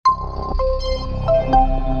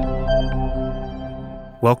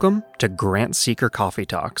Welcome to Grant Seeker Coffee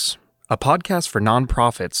Talks, a podcast for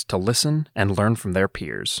nonprofits to listen and learn from their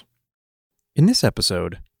peers. In this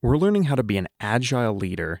episode, we're learning how to be an agile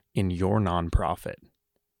leader in your nonprofit.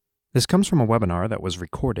 This comes from a webinar that was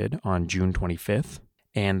recorded on June 25th,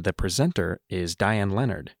 and the presenter is Diane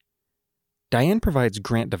Leonard. Diane provides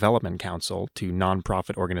grant development counsel to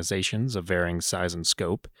nonprofit organizations of varying size and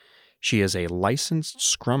scope. She is a licensed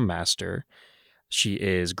Scrum Master. She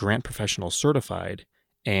is Grant Professional Certified,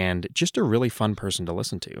 and just a really fun person to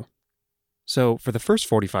listen to. So for the first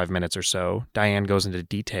 45 minutes or so, Diane goes into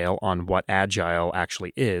detail on what Agile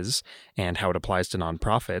actually is and how it applies to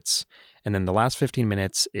nonprofits, and then the last 15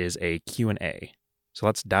 minutes is a Q&A. So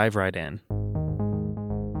let's dive right in.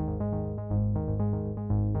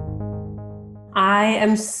 I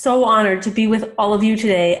am so honored to be with all of you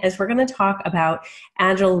today as we're going to talk about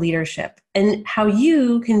Agile leadership and how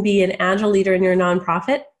you can be an Agile leader in your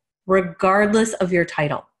nonprofit regardless of your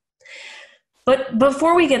title. But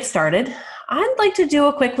before we get started, I'd like to do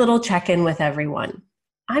a quick little check-in with everyone.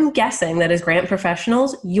 I'm guessing that as grant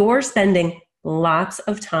professionals, you're spending lots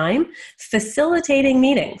of time facilitating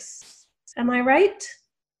meetings. Am I right?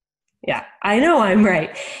 Yeah, I know I'm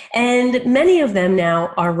right. And many of them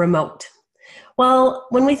now are remote. Well,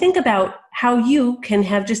 when we think about how you can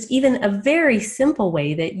have just even a very simple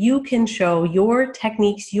way that you can show your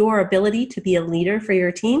techniques, your ability to be a leader for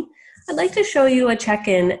your team, I'd like to show you a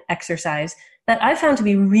check-in exercise that I found to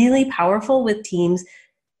be really powerful with teams,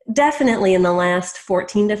 definitely in the last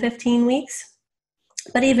 14 to 15 weeks,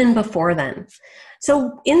 but even before then.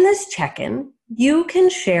 So in this check-in, you can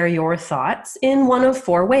share your thoughts in one of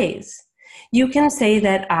four ways. You can say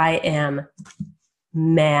that I am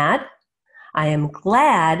mad, I am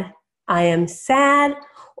glad, I am sad,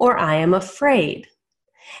 or I am afraid.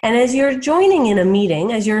 And as you're joining in a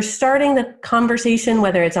meeting, as you're starting the conversation,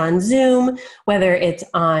 whether it's on Zoom, whether it's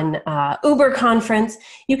on Uber conference,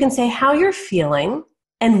 you can say how you're feeling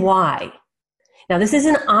and why. Now, this is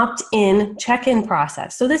an opt-in check-in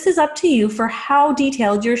process. So this is up to you for how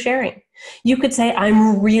detailed you're sharing. You could say,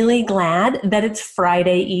 I'm really glad that it's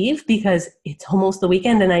Friday Eve because it's almost the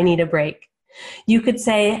weekend and I need a break. You could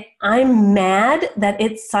say, I'm mad that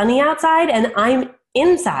it's sunny outside and I'm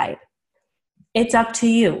inside. It's up to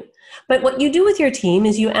you. But what you do with your team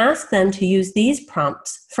is you ask them to use these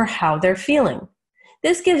prompts for how they're feeling.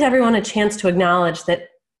 This gives everyone a chance to acknowledge that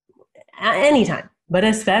at any time, but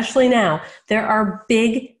especially now, there are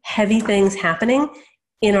big, heavy things happening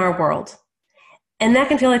in our world. And that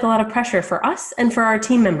can feel like a lot of pressure for us and for our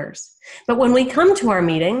team members. But when we come to our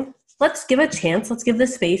meeting, let's give a chance, let's give the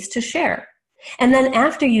space to share. And then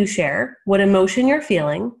after you share what emotion you're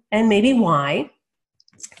feeling and maybe why,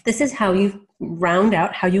 this is how you round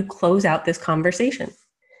out, how you close out this conversation.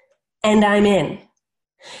 And I'm in.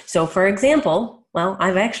 So for example, well,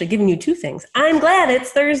 I've actually given you two things. I'm glad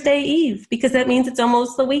it's Thursday Eve because that means it's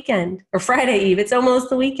almost the weekend, or Friday Eve, it's almost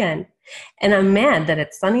the weekend. And I'm mad that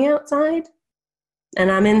it's sunny outside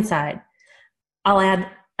and I'm inside. I'll add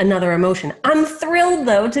another emotion. I'm thrilled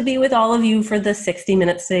though to be with all of you for the 60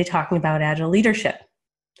 minutes today talking about Agile leadership.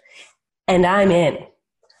 And I'm in.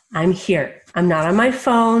 I'm here. I'm not on my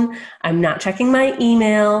phone. I'm not checking my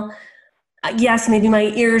email. Yes, maybe my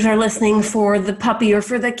ears are listening for the puppy or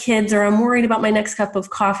for the kids, or I'm worried about my next cup of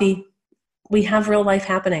coffee. We have real life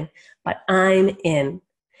happening, but I'm in.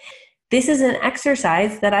 This is an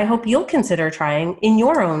exercise that I hope you'll consider trying in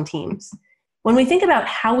your own teams. When we think about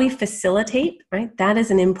how we facilitate, right, that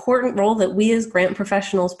is an important role that we as grant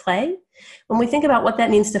professionals play. When we think about what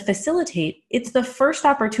that means to facilitate, it's the first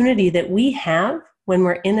opportunity that we have when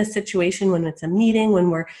we're in a situation, when it's a meeting,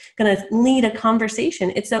 when we're going to lead a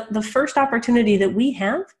conversation. It's the first opportunity that we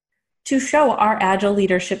have to show our Agile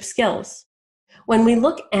leadership skills. When we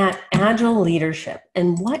look at Agile leadership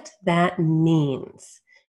and what that means,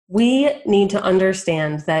 we need to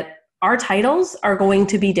understand that our titles are going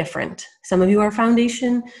to be different. Some of you are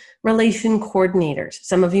Foundation Relation Coordinators.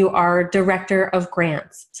 Some of you are Director of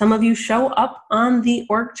Grants. Some of you show up on the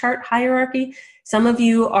org chart hierarchy. Some of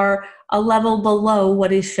you are a level below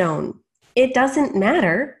what is shown. It doesn't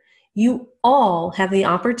matter. You all have the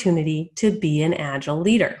opportunity to be an Agile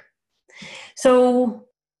leader. So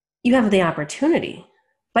you have the opportunity.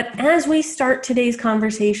 But as we start today's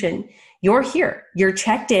conversation, you're here. You're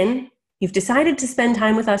checked in. You've decided to spend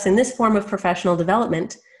time with us in this form of professional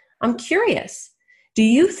development. I'm curious, do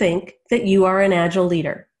you think that you are an Agile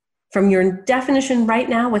leader? From your definition right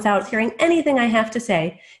now, without hearing anything I have to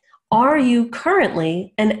say, are you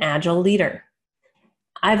currently an Agile leader?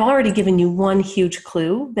 I've already given you one huge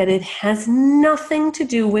clue that it has nothing to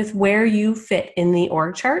do with where you fit in the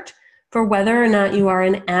org chart for whether or not you are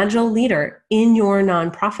an agile leader in your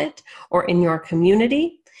nonprofit or in your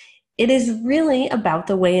community. It is really about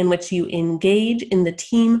the way in which you engage in the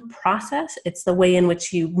team process. It's the way in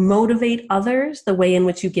which you motivate others, the way in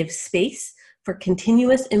which you give space for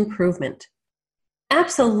continuous improvement.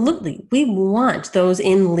 Absolutely. We want those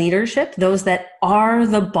in leadership, those that are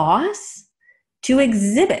the boss, to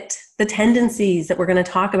exhibit the tendencies that we're going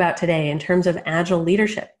to talk about today in terms of agile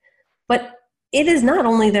leadership. But it is not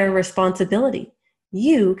only their responsibility.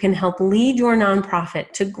 You can help lead your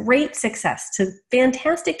nonprofit to great success, to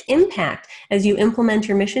fantastic impact as you implement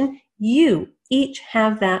your mission. You each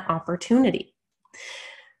have that opportunity.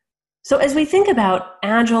 So as we think about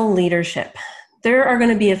agile leadership, there are going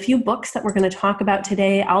to be a few books that we're going to talk about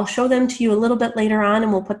today. I'll show them to you a little bit later on,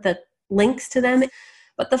 and we'll put the links to them.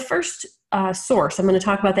 But the first source, I'm going to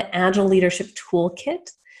talk about the Agile Leadership Toolkit.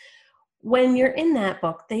 When you're in that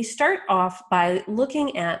book, they start off by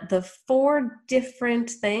looking at the 4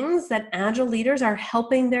 different things that agile leaders are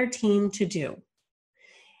helping their team to do.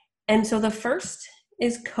 And so the first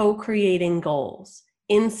is co-creating goals,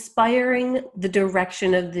 inspiring the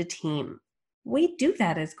direction of the team. We do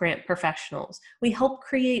that as grant professionals. We help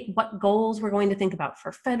create what goals we're going to think about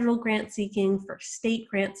for federal grant seeking, for state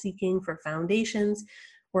grant seeking, for foundations.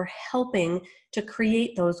 We're helping to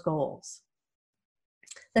create those goals.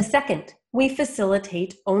 The second, we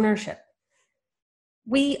facilitate ownership.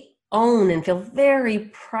 We own and feel very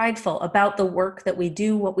prideful about the work that we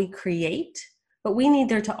do, what we create, but we need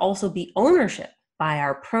there to also be ownership by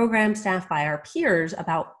our program staff, by our peers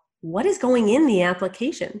about what is going in the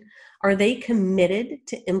application. Are they committed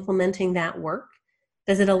to implementing that work?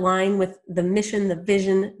 Does it align with the mission, the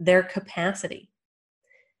vision, their capacity?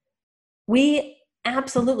 We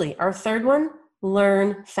absolutely, our third one,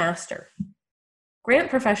 learn faster.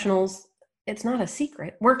 Grant professionals, it's not a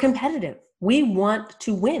secret, we're competitive. We want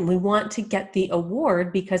to win. We want to get the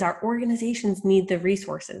award because our organizations need the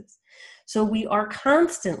resources. So we are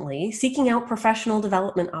constantly seeking out professional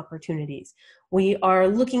development opportunities. We are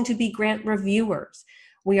looking to be grant reviewers.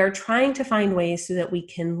 We are trying to find ways so that we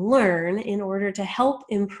can learn in order to help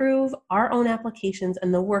improve our own applications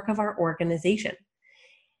and the work of our organization.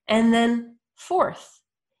 And then fourth,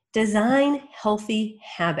 design healthy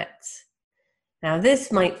habits. Now,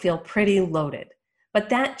 this might feel pretty loaded, but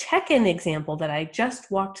that check-in example that I just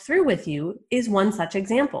walked through with you is one such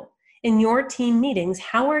example. In your team meetings,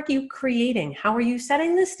 how are you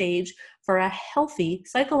setting the stage for a healthy,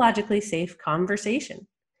 psychologically safe conversation?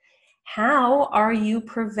 How are you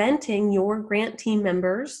preventing your grant team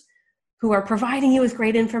members who are providing you with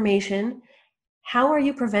great information? How are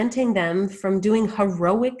you preventing them from doing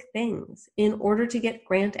heroic things in order to get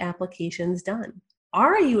grant applications done?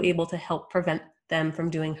 Are you able to help prevent them from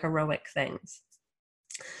doing heroic things?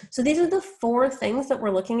 So these are the 4 things that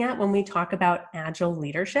we're looking at when we talk about agile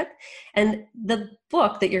leadership. And the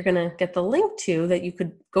book that you're going to get the link to that you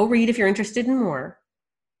could go read if you're interested in more,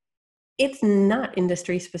 it's not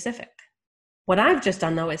industry specific. What I've just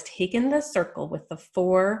done though is taken the circle with the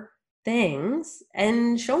 4 things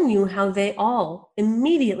and shown you how they all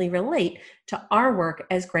immediately relate to our work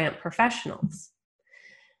as grant professionals.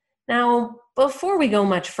 Now, before we go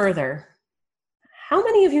much further, how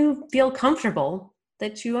many of you feel comfortable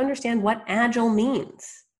that you understand what agile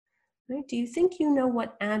means? Right? Do you think you know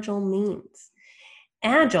what agile means?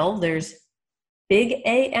 Agile, there's big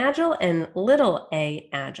A agile and little a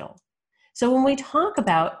agile. So when we talk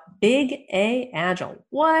about big A agile,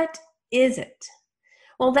 what is it?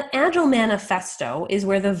 Well, the Agile Manifesto is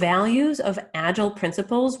where the values of agile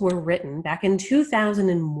principles were written back in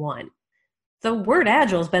 2001. The word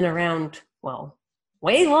agile has been around, well,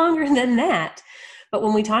 way longer than that. But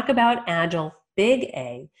when we talk about agile, big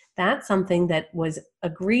A, that's something that was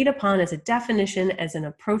agreed upon as a definition, as an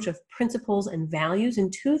approach of principles and values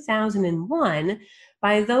in 2001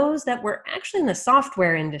 by those that were actually in the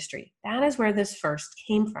software industry. That is where this first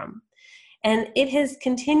came from. And it has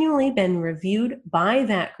continually been reviewed by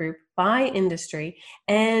that group, by industry,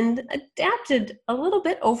 and adapted a little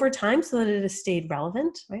bit over time so that it has stayed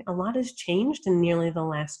relevant. Right? A lot has changed in nearly the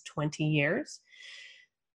last 20 years.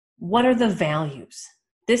 What are the values?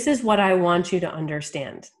 This is what I want you to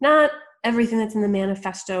understand. Not everything that's in the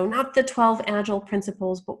manifesto, not the 12 agile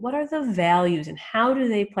principles, but what are the values and how do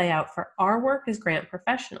they play out for our work as grant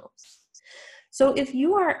professionals? So if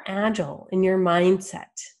you are agile in your mindset,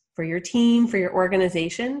 for your team, for your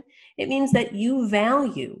organization, it means that you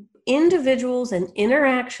value individuals and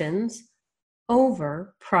interactions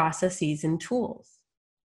over processes and tools.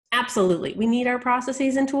 Absolutely, we need our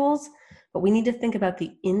processes and tools, but we need to think about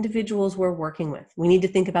the individuals we're working with. We need to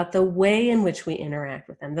think about the way in which we interact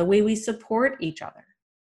with them, the way we support each other.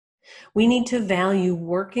 We need to value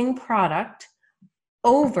working product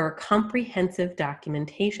over comprehensive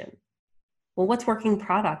documentation. Well, what's working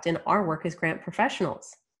product in our work as grant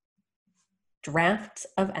professionals? Drafts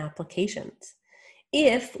of applications.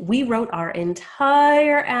 If we wrote our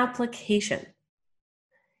entire application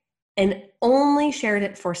and only shared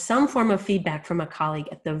it for some form of feedback from a colleague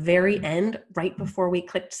at the very end, right before we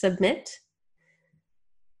clicked submit,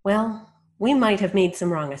 well, we might have made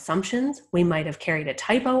some wrong assumptions. We might have carried a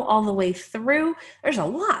typo all the way through. There's a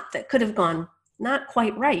lot that could have gone not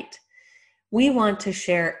quite right. We want to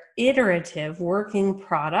share iterative working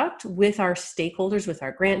product with our stakeholders, with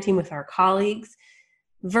our grant team, with our colleagues,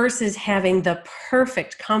 versus having the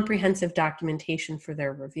perfect comprehensive documentation for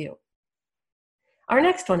their review. Our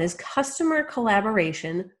next one is customer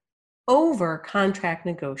collaboration over contract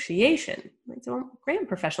negotiation. So, grant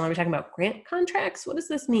professional, are we talking about grant contracts? What does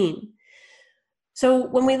this mean? So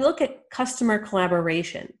when we look at customer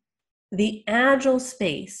collaboration, the Agile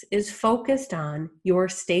space is focused on your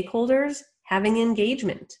stakeholders having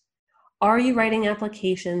engagement. Are you writing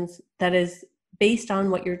applications that is based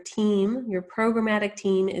on what your team, your programmatic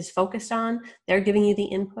team is focused on? They're giving you the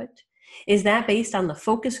input. Is that based on the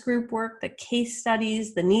focus group work, the case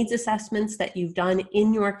studies, the needs assessments that you've done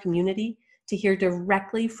in your community to hear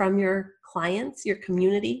directly from your clients, your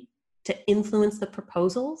community, to influence the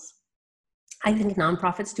proposals? I think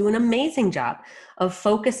nonprofits do an amazing job of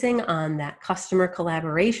focusing on that customer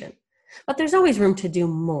collaboration, but there's always room to do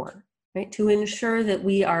more, right? To ensure that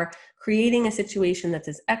we are creating a situation that's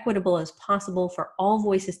as equitable as possible for all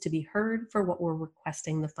voices to be heard for what we're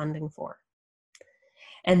requesting the funding for.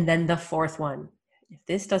 And then the fourth one, if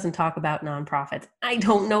this doesn't talk about nonprofits, I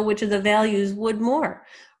don't know which of the values would more.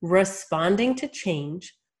 Responding to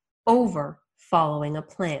change over following a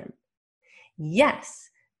plan. Yes,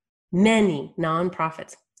 many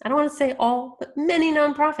nonprofits, I don't want to say all, but many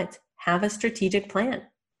nonprofits have a strategic plan.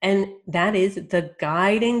 And that is the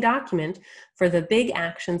guiding document for the big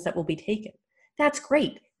actions that will be taken. That's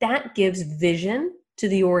great. That gives vision to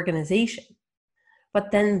the organization.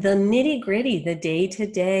 But then the nitty-gritty, the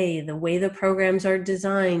day-to-day, the way the programs are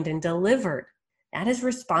designed and delivered, that is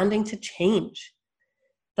responding to change.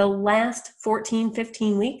 The last 14,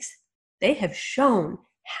 15 weeks, they have shown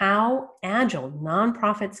how agile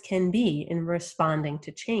nonprofits can be in responding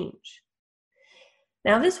to change.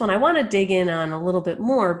 Now this one I want to dig in on a little bit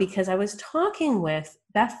more because I was talking with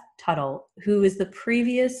Beth Tuttle, who is the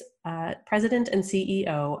previous president and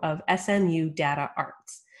CEO of SMU Data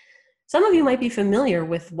Arts. Some of you might be familiar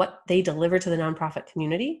with what they deliver to the nonprofit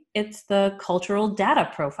community. It's the cultural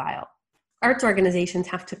data profile. Arts organizations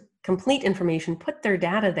have to complete information, put their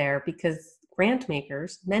data there because grant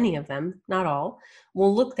makers, many of them, not all,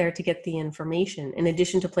 will look there to get the information in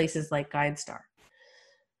addition to places like GuideStar.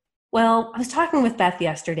 Well, I was talking with Beth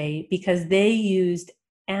yesterday because they used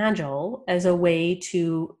Agile as a way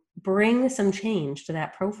to bring some change to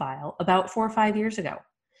that profile about 4 or 5 years ago.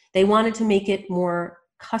 They wanted to make it more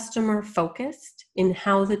customer focused in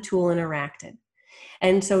how the tool interacted.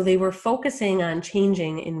 And so they were focusing on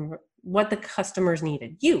changing in what the customers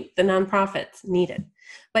needed, you, the nonprofits, needed.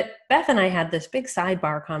 But Beth and I had this big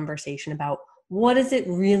sidebar conversation about what does it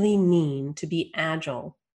really mean to be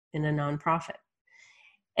agile in a nonprofit?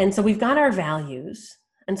 And so we've got our values.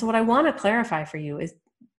 And so what I want to clarify for you is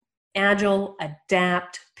agile,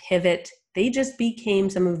 adapt, pivot, they just became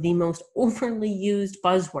some of the most overly used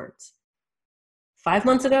buzzwords. 5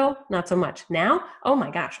 months ago, not so much. Now, oh my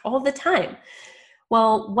gosh, all the time.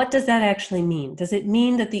 Well, what does that actually mean? Does it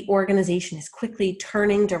mean that the organization is quickly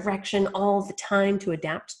turning direction all the time to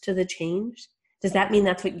adapt to the change? Does that mean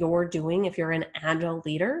that's what you're doing if you're an agile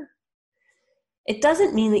leader? It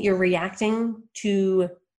doesn't mean that you're reacting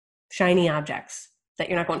to shiny objects, that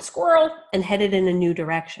you're not going squirrel and headed in a new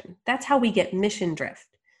direction. That's how we get mission drift.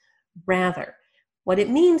 Rather, what it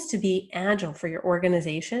means to be agile for your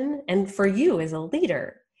organization and for you as a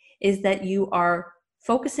leader is that you are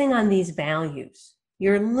focusing on these values.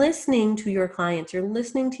 You're listening to your clients, you're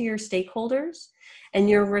listening to your stakeholders, and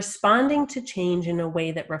you're responding to change in a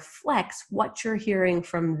way that reflects what you're hearing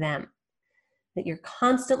from them. That you're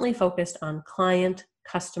constantly focused on client,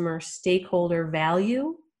 customer, stakeholder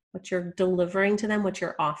value, what you're delivering to them, what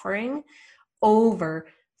you're offering, over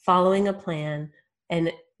following a plan.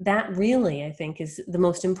 And that really, I think, is the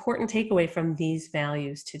most important takeaway from these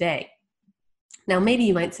values today. Now, maybe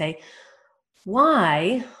you might say,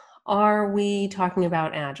 why are we talking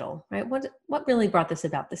about Agile, right? What really brought this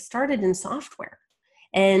about? This started in software.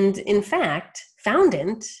 And in fact,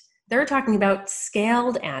 Foundant, they're talking about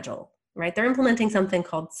scaled Agile, right? They're implementing something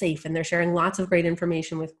called SAFe, and they're sharing lots of great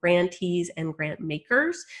information with grantees and grant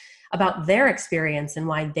makers about their experience and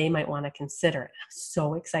why they might want to consider it. I'm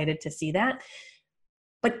so excited to see that.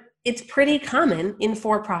 But it's pretty common in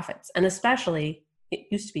for-profits, and especially it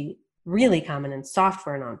used to be really common in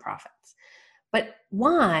software nonprofits. But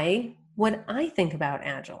why would I think about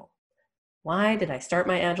Agile? Why did I start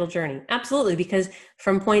my Agile journey? Absolutely, because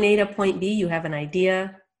from point A to point B, you have an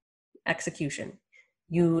idea, execution.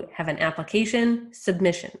 You have an application,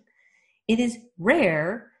 submission. It is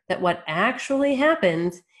rare that what actually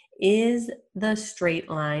happens is the straight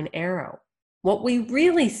line arrow. What we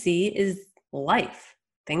really see is life.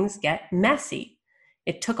 Things get messy.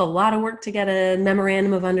 It took a lot of work to get a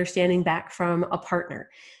memorandum of understanding back from a partner.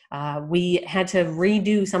 We had to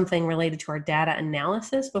redo something related to our data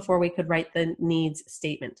analysis before we could write the needs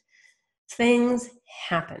statement. Things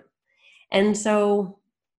happen. And so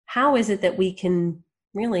how is it that we can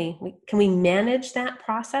can we manage that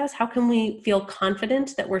process? How can we feel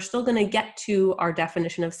confident that we're still going to get to our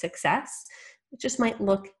definition of success? It just might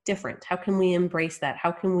look different. How can we embrace that?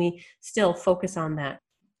 How can we still focus on that?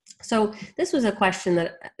 So this was a question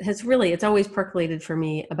that it's always percolated for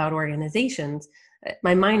me about organizations.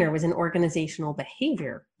 My minor was in organizational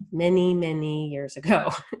behavior many, many years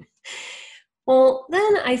ago. Well,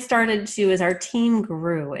 then I started to, as our team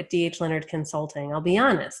grew at D.H. Leonard Consulting, I'll be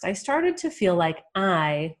honest, I started to feel like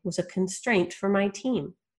I was a constraint for my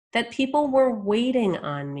team, that people were waiting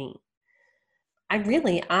on me.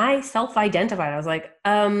 I self-identified. I was like,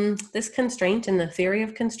 this constraint in the theory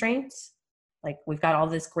of constraints, like we've got all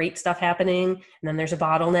this great stuff happening, and then there's a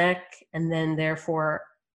bottleneck, and then therefore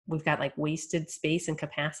we've got like wasted space and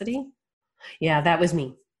capacity. Yeah, that was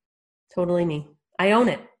me. Totally me. I own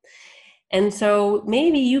it. And so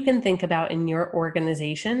maybe you can think about in your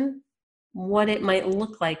organization what it might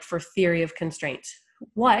look like for theory of constraints.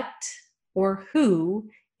 What or who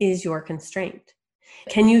is your constraint?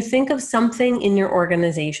 Can you think of something in your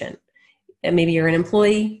organization? And maybe you're an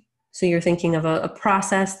employee, so you're thinking of a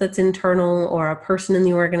process that's internal, or a person in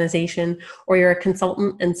the organization, or you're a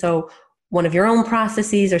consultant, and so one of your own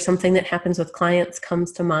processes or something that happens with clients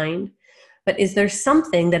comes to mind. But is there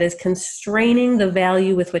something that is constraining the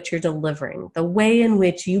value with which you're delivering, the way in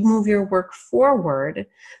which you move your work forward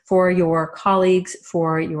for your colleagues,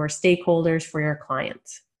 for your stakeholders, for your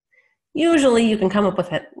clients? Usually you can come up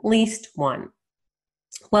with at least one.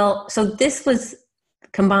 Well, so this was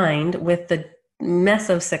combined with the mess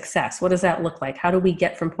of success. What does that look like? How do we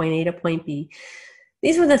get from point A to point B?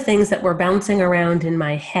 These were the things that were bouncing around in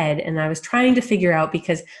my head, and I was trying to figure out,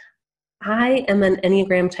 because I am an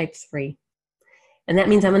Enneagram type 3. And that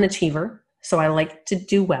means I'm an achiever, so I like to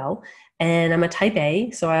do well. And I'm a type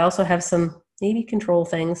A, so I also have some maybe control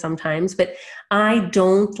things sometimes, but I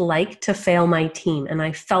don't like to fail my team. And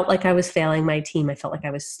I felt like I was failing my team. I felt like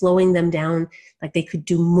I was slowing them down, like they could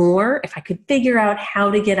do more if I could figure out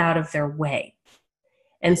how to get out of their way.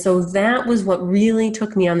 And so that was what really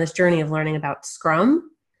took me on this journey of learning about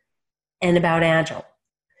Scrum and about Agile.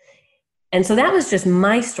 And so that was just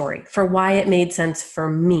my story for why it made sense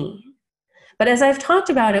for me. But as I've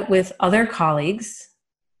talked about it with other colleagues,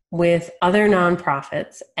 with other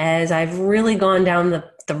nonprofits, as I've really gone down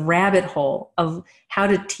the rabbit hole of how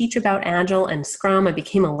to teach about Agile and Scrum, I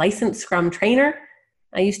became a licensed Scrum trainer.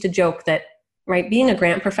 I used to joke that, right, being a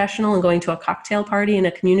grant professional and going to a cocktail party in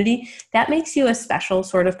a community, that makes you a special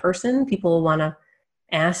sort of person. People will want to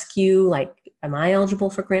ask you, like, am I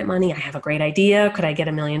eligible for grant money? I have a great idea. Could I get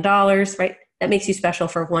 $1 million, right? That makes you special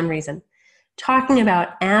for one reason. Talking about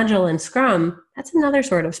Agile and Scrum, that's another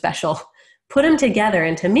sort of special. Put them together,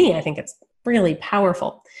 and to me, I think it's really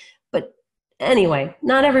powerful. But anyway,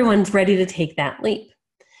 not everyone's ready to take that leap.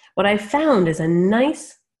 What I found is a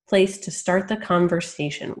nice place to start the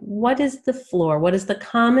conversation. What is the floor? What is the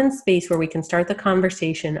common space where we can start the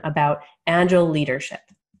conversation about Agile leadership?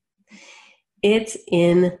 It's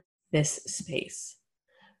in this space.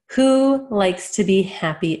 Who likes to be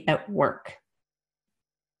happy at work?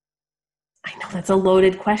 I know that's a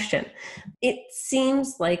loaded question. It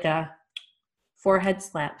seems like a forehead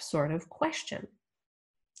slap sort of question.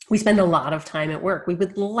 We spend a lot of time at work. We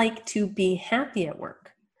would like to be happy at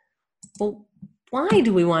work. Well, why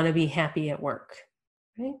do we want to be happy at work?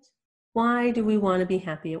 Right? Why do we want to be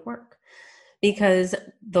happy at work? Because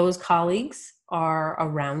those colleagues are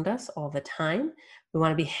around us all the time. We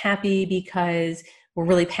want to be happy because we're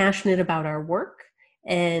really passionate about our work.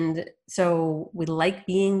 And so we like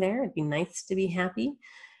being there. It'd be nice to be happy.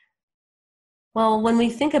 Well, when we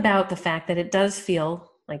think about the fact that it does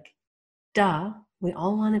feel like, duh, we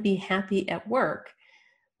all want to be happy at work,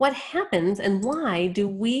 what happens and why do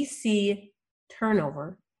we see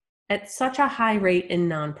turnover at such a high rate in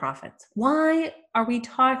nonprofits? Why are we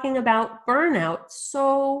talking about burnout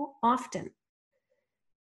so often?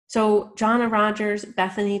 So Jonna Rogers,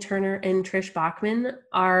 Bethany Turner, and Trish Bachman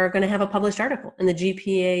are going to have a published article in the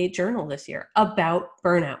GPA Journal this year about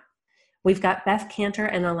burnout. We've got Beth Cantor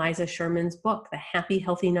and Eliza Sherman's book, The Happy,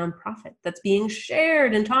 Healthy Nonprofit, that's being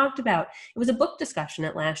shared and talked about. It was a book discussion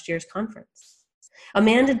at last year's conference.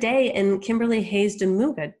 Amanda Day and Kimberly Hayes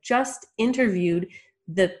DeMuga just interviewed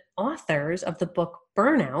the authors of the book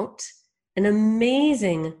Burnout, an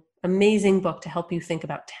amazing book to help you think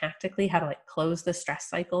about tactically how to close the stress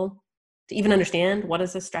cycle, to even understand what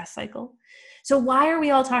is a stress cycle. So why are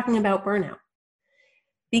we all talking about burnout?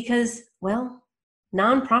 Because, well,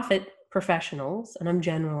 nonprofit professionals, and I'm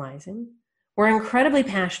generalizing, we're incredibly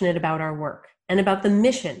passionate about our work and about the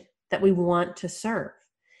mission that we want to serve.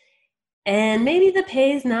 And maybe the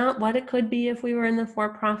pay is not what it could be if we were in the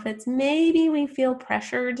for-profits. Maybe we feel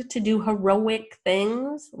pressured to do heroic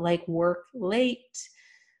things like work late,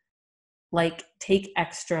 like take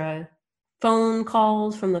extra phone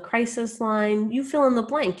calls from the crisis line. You fill in the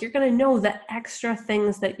blank. You're going to know the extra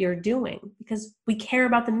things that you're doing because we care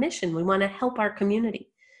about the mission. We want to help our community.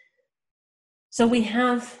 So we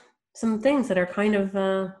have some things that are kind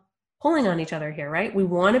of pulling on each other here, right? We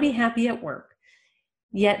want to be happy at work.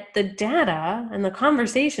 Yet the data and the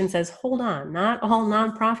conversation says, hold on, not all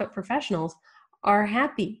nonprofit professionals are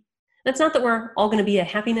happy. And it's not that we're all going to be a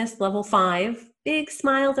happiness level 5, big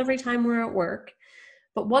smiles every time we're at work.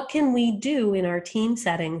 But what can we do in our team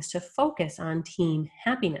settings to focus on team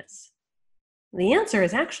happiness? The answer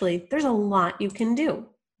is actually, there's a lot you can do.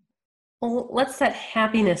 Well, let's set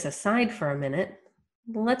happiness aside for a minute.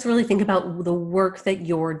 Let's really think about the work that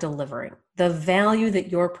you're delivering, the value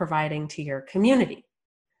that you're providing to your community.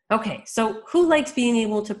 Okay, so who likes being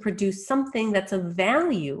able to produce something that's of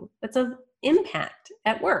value, that's of impact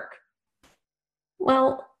at work?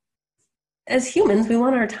 Well, as humans, we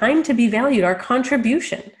want our time to be valued, our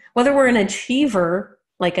contribution. Whether we're an achiever,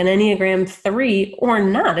 like an Enneagram 3 or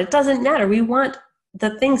not, it doesn't matter. We want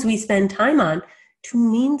the things we spend time on to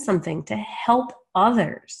mean something, to help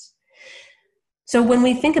others. So when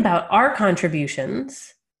we think about our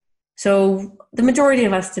contributions, so the majority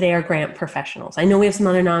of us today are grant professionals. I know we have some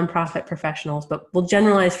other nonprofit professionals, but we'll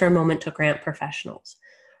generalize for a moment to grant professionals.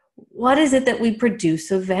 What is it that we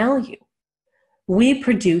produce of value? We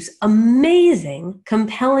produce amazing,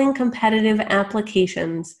 compelling, competitive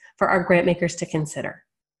applications for our grant makers to consider.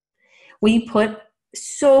 We put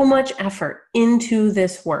so much effort into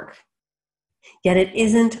this work, yet it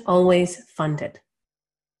isn't always funded,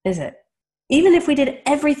 is it? Even if we did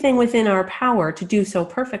everything within our power to do so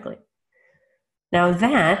perfectly. Now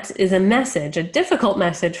that is a message, a difficult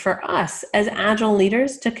message for us as Agile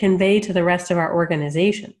leaders to convey to the rest of our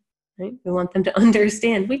organization. Right? We want them to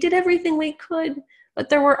understand we did everything we could, but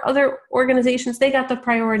there were other organizations, they got the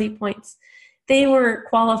priority points. They were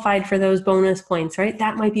qualified for those bonus points, right?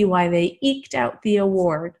 That might be why they eked out the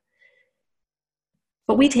award.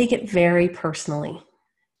 But we take it very personally.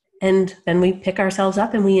 And then we pick ourselves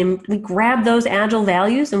up and we grab those Agile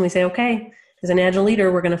values and we say, okay, as an Agile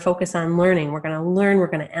leader, we're going to focus on learning. We're going to learn. We're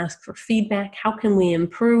going to ask for feedback. How can we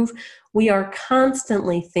improve? We are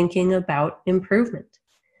constantly thinking about improvement.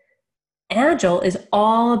 Agile is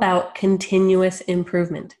all about continuous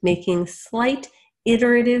improvement, making slight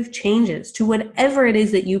iterative changes to whatever it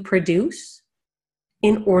is that you produce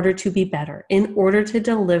in order to be better, in order to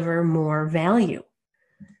deliver more value.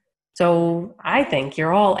 So I think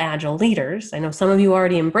you're all Agile leaders. I know some of you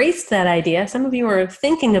already embraced that idea. Some of you are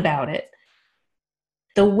thinking about it.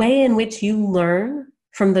 The way in which you learn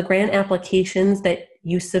from the grant applications that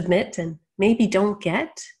you submit and maybe don't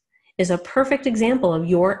get is a perfect example of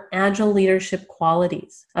your Agile leadership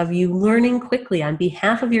qualities, of you learning quickly on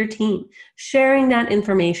behalf of your team, sharing that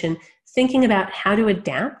information, thinking about how to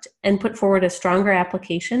adapt and put forward a stronger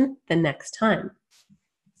application the next time.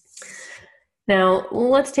 Now,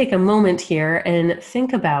 let's take a moment here and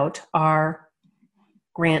think about our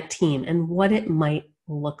grant team and what it might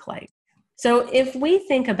look like. So if we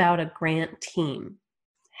think about a grant team,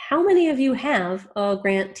 how many of you have a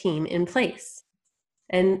grant team in place?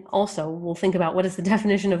 And also, we'll think about what does the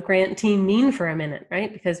definition of grant team mean for a minute,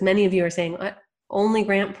 right? Because many of you are saying, only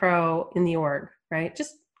Grant Pro in the org, right?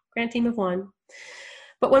 Just grant team of one.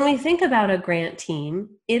 But when we think about a grant team,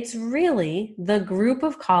 it's really the group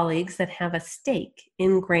of colleagues that have a stake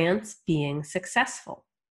in grants being successful.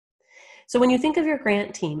 So when you think of your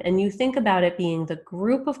grant team and you think about it being the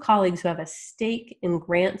group of colleagues who have a stake in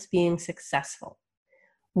grants being successful,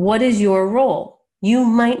 what is your role? You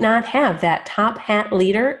might not have that top hat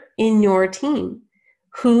leader in your team.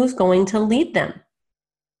 Who's going to lead them?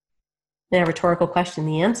 Now, rhetorical question,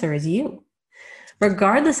 the answer is you.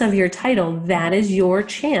 Regardless of your title, that is your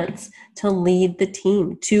chance to lead the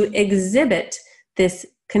team, to exhibit this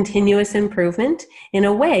continuous improvement in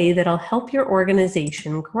a way that'll help your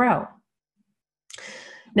organization grow.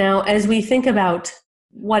 Now, as we think about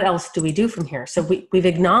what else do we do from here? So we've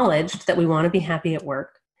acknowledged that we want to be happy at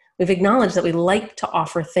work. We've acknowledged that we like to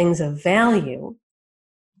offer things of value.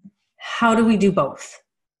 How do we do both?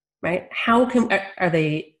 Right? Are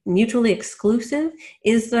they mutually exclusive?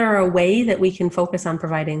 Is there a way that we can focus on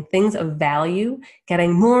providing things of value,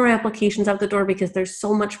 getting more applications out the door because there's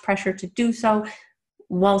so much pressure to do so,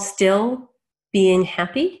 while still being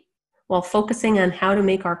happy, while focusing on how to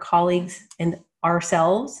make our colleagues and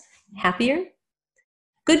ourselves happier?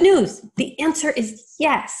 Good news. The answer is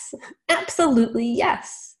yes. Absolutely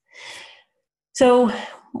yes. So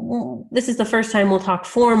this is the first time we'll talk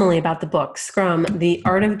formally about the book, Scrum, The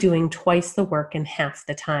Art of Doing Twice the Work in Half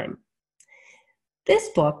the Time. This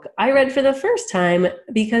book I read for the first time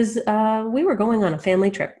because we were going on a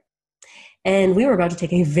family trip and we were about to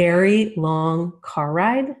take a very long car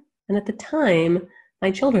ride. And at the time, my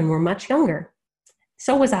children were much younger.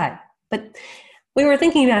 So was I. But we were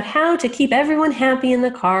thinking about how to keep everyone happy in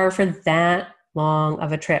the car for that long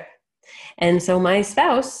of a trip. And so my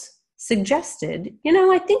spouse suggested,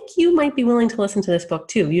 I think you might be willing to listen to this book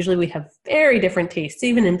too. Usually we have very different tastes,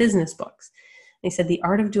 even in business books. And he said, The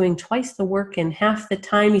Art of Doing Twice the Work in Half the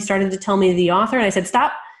Time. He started to tell me the author, and I said,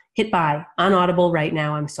 stop, hit buy, on Audible right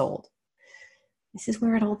now, I'm sold. This is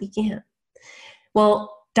where it all began.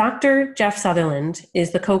 Well, Dr. Jeff Sutherland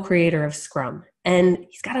is the co-creator of Scrum, and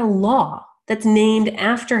he's got a law that's named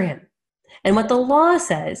after him. And what the law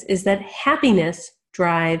says is that happiness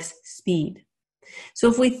drives speed. So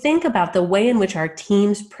if we think about the way in which our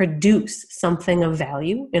teams produce something of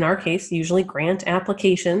value, in our case, usually grant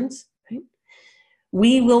applications, right?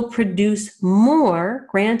 We will produce more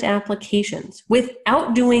grant applications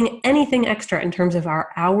without doing anything extra in terms of our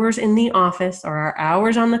hours in the office or our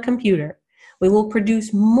hours on the computer. We will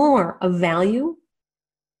produce more of value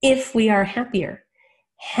if we are happier.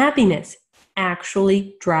 Happiness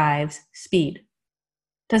actually drives speed.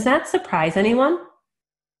 Does that surprise anyone?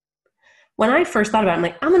 When I first thought about it, I'm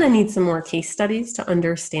like, I'm going to need some more case studies to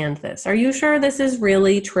understand this. Are you sure this is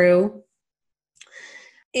really true?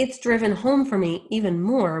 It's driven home for me even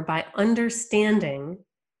more by understanding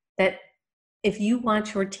that if you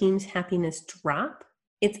watch your team's happiness drop,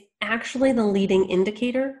 it's actually the leading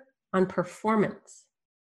indicator on performance.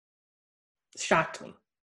 Shocked me.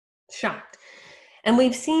 Shocked. And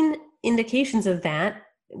we've seen indications of that.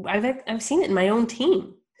 I've seen it in my own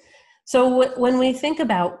team. So when we think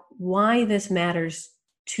about why this matters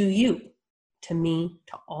to you, to me,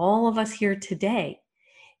 to all of us here today,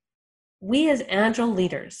 we as Agile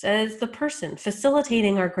leaders, as the person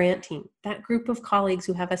facilitating our grant team, that group of colleagues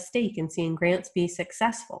who have a stake in seeing grants be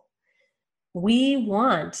successful, we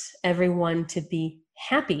want everyone to be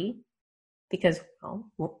happy because,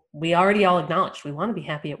 well, we already all acknowledged we want to be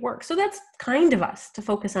happy at work. So that's kind of us to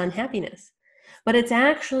focus on happiness. But it's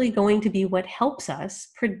actually going to be what helps us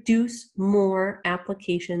produce more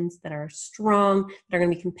applications that are strong, that are going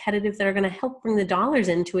to be competitive, that are going to help bring the dollars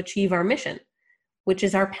in to achieve our mission, which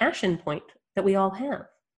is our passion point that we all have.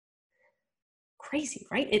 Crazy,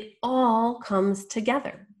 right? It all comes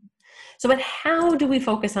together. So, but how do we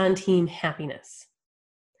focus on team happiness?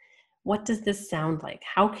 What does this sound like?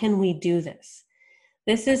 How can we do this?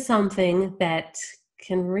 This is something that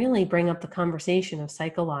can really bring up the conversation of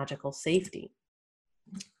psychological safety.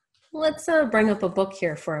 Let's bring up a book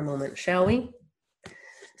here for a moment, shall we?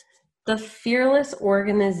 The Fearless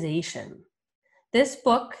Organization. This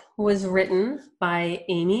book was written by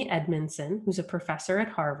Amy Edmondson, who's a professor at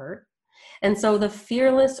Harvard. And so the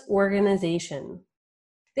Fearless Organization,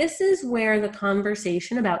 this is where the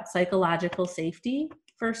conversation about psychological safety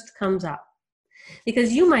first comes up.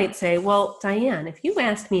 Because you might say, well, Diane, if you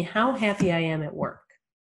ask me how happy I am at work,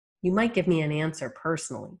 you might give me an answer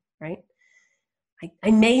personally, right?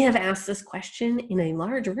 I may have asked this question in a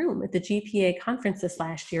large room at the GPA conference this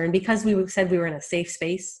last year, and because we said we were in a safe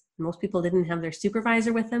space, most people didn't have their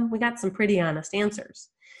supervisor with them, we got some pretty honest answers.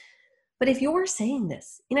 But if you're saying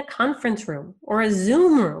this in a conference room or a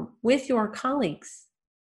Zoom room with your colleagues,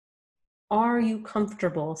 are you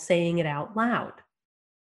comfortable saying it out loud?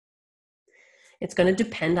 It's going to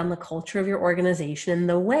depend on the culture of your organization and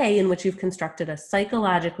the way in which you've constructed a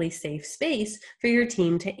psychologically safe space for your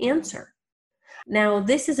team to answer. Now,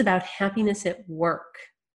 this is about happiness at work.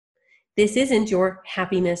 This isn't your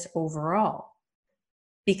happiness overall,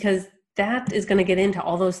 because that is going to get into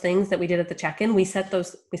all those things that we did at the check-in. We said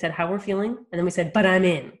how we're feeling, and then we said, but I'm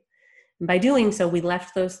in. And by doing so, we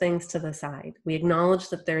left those things to the side. We acknowledge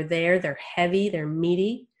that they're there, they're heavy, they're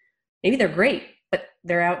meaty. Maybe they're great, but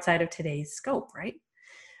they're outside of today's scope, right?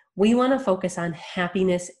 We want to focus on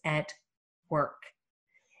happiness at work.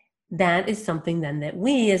 That is something then that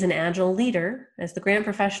we, as an Agile leader, as the grant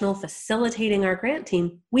professional facilitating our grant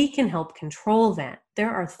team, we can help control that.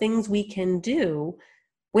 There are things we can do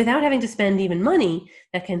without having to spend even money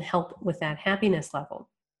that can help with that happiness level.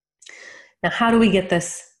 Now, how do we get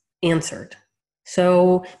this answered?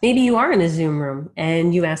 So maybe you are in a Zoom room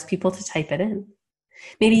and you ask people to type it in.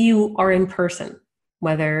 Maybe you are in person,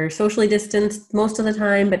 whether socially distanced most of the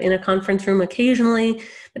time, but in a conference room occasionally.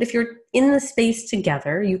 But if you're in the space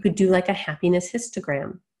together, you could do like a happiness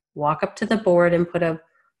histogram. Walk up to the board and put a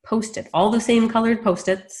Post-it, all the same colored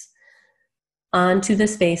Post-its, onto the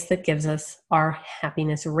space that gives us our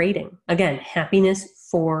happiness rating. Again, happiness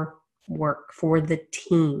for work, for the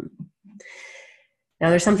team. Now,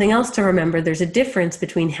 there's something else to remember. There's a difference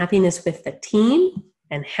between happiness with the team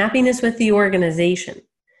and happiness with the organization.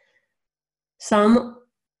 Some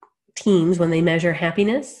teams, when they measure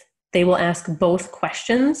happiness, they will ask both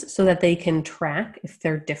questions so that they can track if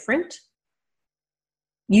they're different.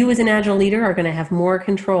 You as an Agile leader are going to have more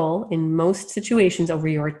control in most situations over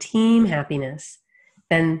your team happiness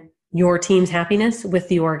than your team's happiness with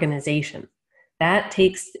the organization. That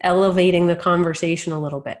takes elevating the conversation a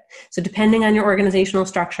little bit. So depending on your organizational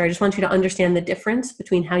structure, I just want you to understand the difference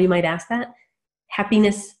between how you might ask that.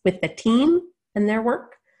 Happiness with the team and their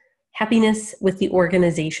work, happiness with the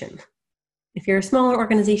organization. If you're a smaller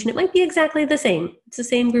organization, it might be exactly the same. It's the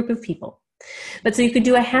same group of people. But so you could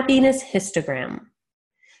do a happiness histogram.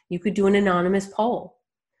 You could do an anonymous poll,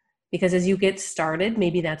 because as you get started,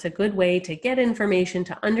 maybe that's a good way to get information,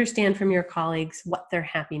 to understand from your colleagues what their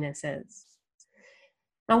happiness is.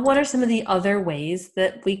 Now, what are some of the other ways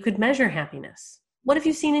that we could measure happiness? What have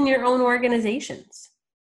you seen in your own organizations?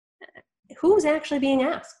 Who's actually being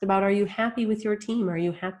asked about, are you happy with your team? Are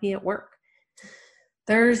you happy at work?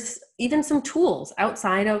 There's even some tools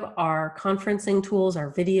outside of our conferencing tools, our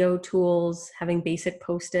video tools, having basic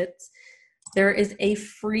Post-its. There is a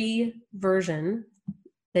free version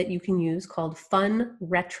that you can use called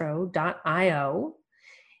funretro.io.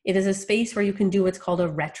 It is a space where you can do what's called a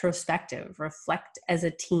retrospective, reflect as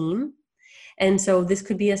a team. And so this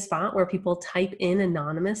could be a spot where people type in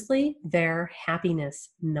anonymously their happiness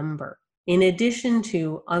number, in addition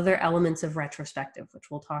to other elements of retrospective, which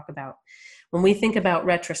we'll talk about. When we think about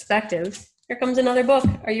retrospective, here comes another book.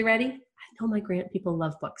 Are you ready? I know my grant people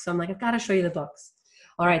love books, so I'm like, I've got to show you the books.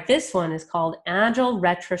 All right, this one is called Agile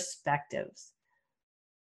Retrospectives,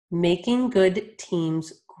 Making Good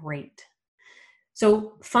Teams Great.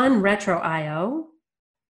 So funretro.io,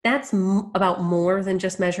 that's about more than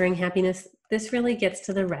just measuring happiness. This really gets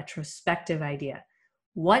to the retrospective idea.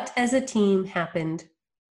 What as a team happened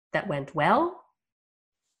that went well?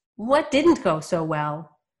 What didn't go so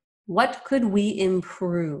well? What could we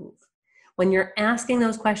improve? When you're asking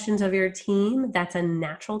those questions of your team, that's a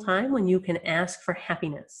natural time when you can ask for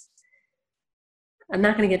happiness. I'm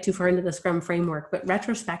not going to get too far into the Scrum framework, but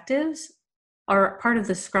retrospectives are part of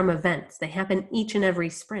the Scrum events. They happen each and every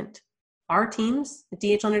sprint. Our teams at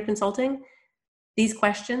DH100 Consulting, these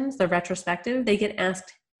questions, the retrospective, they get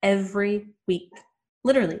asked every week.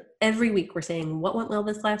 Literally every week we're saying, what went well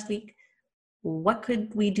this last week? What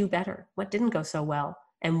could we do better? What didn't go so well?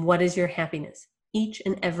 And what is your happiness? Each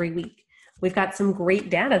and every week. We've got some great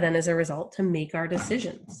data then as a result to make our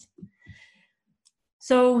decisions.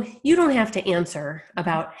 So you don't have to answer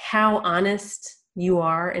about how honest you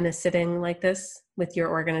are in a sitting like this with your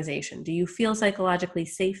organization. Do you feel psychologically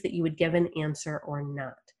safe that you would give an answer or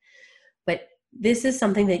not? But this is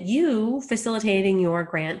something that you, facilitating your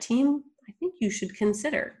grant team, I think you should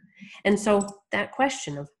consider. And so that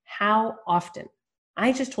question of how often,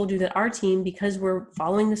 I just told you that our team, because we're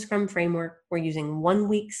following the Scrum framework, we're using 1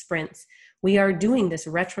 week sprints, we are doing this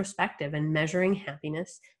retrospective and measuring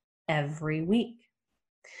happiness every week.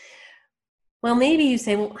 Well, maybe you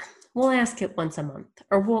say, well, we'll ask it once a month,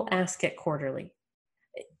 or we'll ask it quarterly.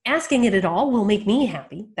 Asking it at all will make me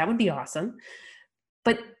happy. That would be awesome.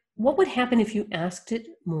 But what would happen if you asked it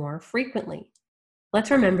more frequently? Let's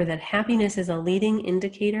remember that happiness is a leading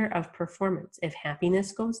indicator of performance. If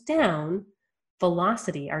happiness goes down,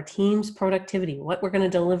 velocity, our team's productivity, what we're going to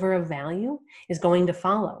deliver of value is going to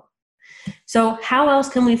follow. So how else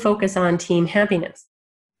can we focus on team happiness?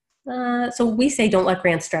 So we say don't let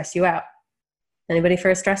grants stress you out. Anybody for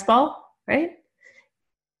a stress ball, right?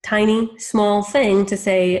 Tiny, small thing to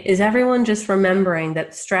say, is everyone just remembering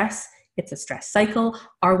that stress, it's a stress cycle?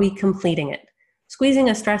 Are we completing it? Squeezing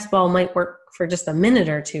a stress ball might work for just a minute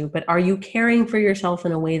or two, but are you caring for yourself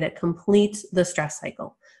in a way that completes the stress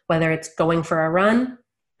cycle? Whether it's going for a run,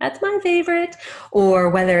 that's my favorite, or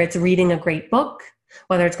whether it's reading a great book,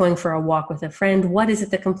 whether it's going for a walk with a friend, what is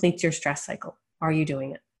it that completes your stress cycle? Are you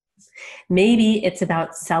doing it? Maybe it's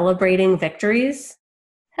about celebrating victories.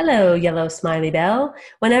 Hello, yellow smiley bell.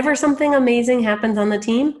 Whenever something amazing happens on the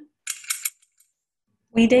team,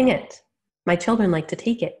 we ding it. My children like to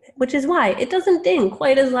take it, which is why it doesn't ding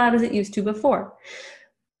quite as loud as it used to before.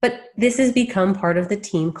 But this has become part of the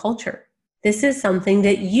team culture. This is something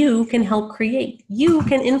that you can help create. You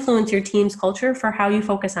can influence your team's culture for how you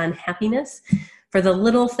focus on happiness, for the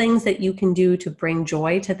little things that you can do to bring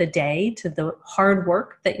joy to the day, to the hard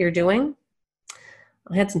work that you're doing.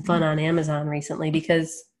 I had some fun on Amazon recently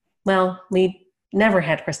because, well, we never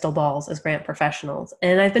had crystal balls as grant professionals.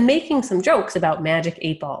 And I've been making some jokes about magic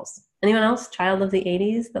 8-balls. Anyone else, child of the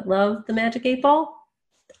 80s, that loved the magic 8-ball?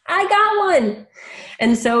 I got one.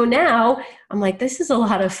 And so now I'm like, this is a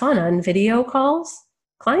lot of fun on video calls.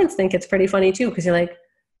 Clients think it's pretty funny too, because you're like,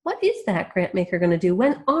 what is that grant maker going to do?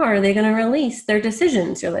 When are they going to release their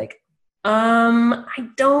decisions? You're like, I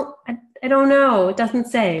don't know. It doesn't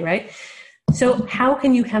say, right? So how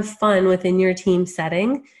can you have fun within your team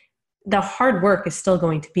setting? The hard work is still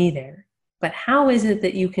going to be there, but how is it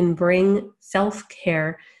that you can bring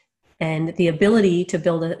self-care and the ability to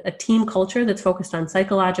build a team culture that's focused on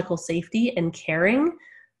psychological safety and caring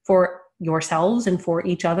for yourselves and for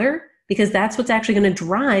each other? Because that's what's actually going to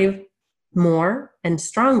drive more and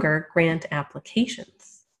stronger grant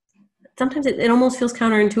applications. Sometimes it almost feels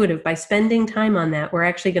counterintuitive. By spending time on that, we're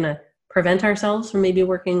actually going to prevent ourselves from maybe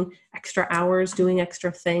working extra hours, doing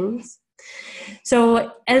extra things.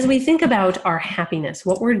 So as we think about our happiness,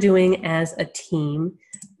 what we're doing as a team,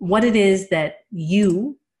 what it is that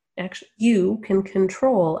you can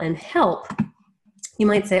control and help, you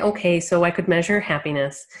might say, okay, so I could measure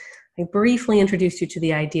happiness. I briefly introduced you to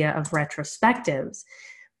the idea of retrospectives.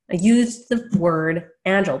 I used the word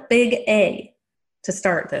agile, big A, to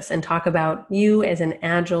start this and talk about you as an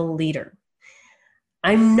agile leader.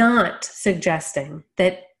 I'm not suggesting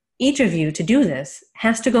that each of you to do this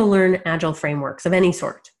has to go learn agile frameworks of any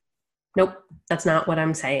sort. Nope, that's not what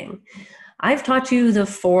I'm saying. I've taught you the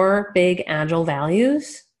 4 big agile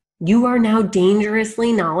values. You are now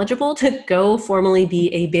dangerously knowledgeable to go formally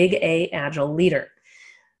be a big A agile leader.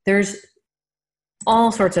 There's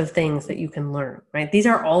all sorts of things that you can learn, right? These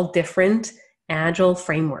are all different agile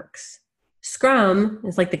frameworks. Scrum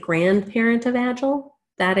is like the grandparent of agile.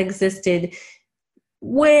 That existed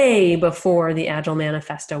way before the Agile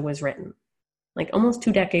Manifesto was written, like almost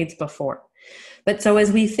 2 decades before. But so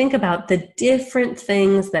as we think about the different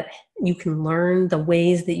things that you can learn, the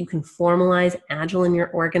ways that you can formalize Agile in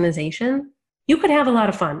your organization, you could have a lot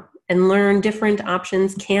of fun and learn different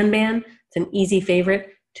options. Kanban, it's an easy favorite.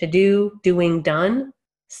 To do, doing, done.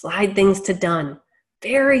 Slide things to done.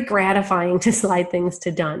 Very gratifying to slide things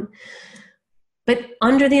to done. But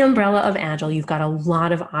under the umbrella of Agile, you've got a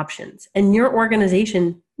lot of options. And your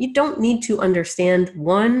organization, you don't need to understand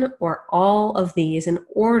one or all of these in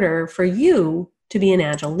order for you to be an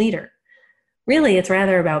Agile leader. Really, it's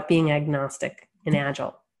rather about being agnostic in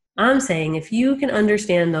Agile. I'm saying if you can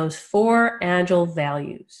understand those 4 Agile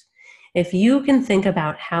values, if you can think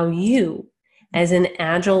about how you, as an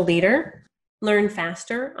Agile leader, learn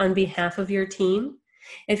faster on behalf of your team,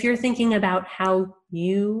 if you're thinking about how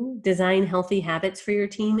you design healthy habits for your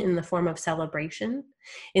team in the form of celebration,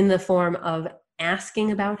 in the form of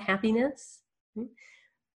asking about happiness,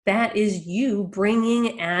 that is you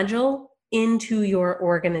bringing Agile into your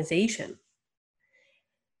organization.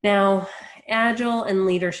 Now, Agile and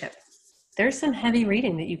leadership. There's some heavy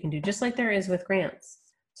reading that you can do, just like there is with grants.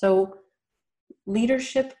 So,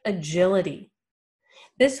 leadership agility.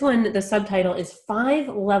 This one, the subtitle is 5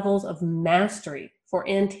 Levels of Mastery for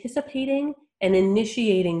Anticipating and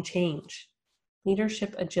Initiating Change.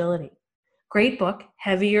 Leadership agility. Great book,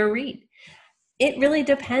 heavier read. It really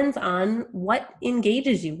depends on what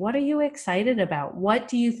engages you. What are you excited about? What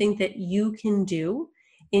do you think that you can do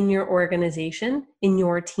in your organization, in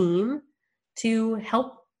your team, to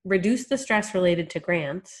help reduce the stress related to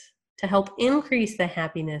grants, to help increase the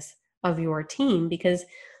happiness of your team? Because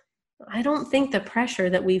I don't think the pressure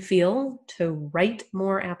that we feel to write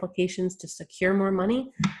more applications to secure more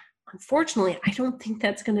money, unfortunately, I don't think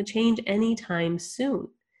that's going to change anytime soon.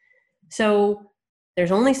 So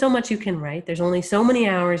there's only so much you can write. There's only so many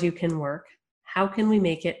hours you can work. How can we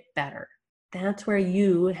make it better? That's where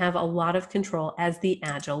you have a lot of control as the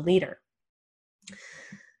Agile leader.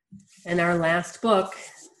 And our last book,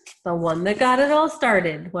 the one that got it all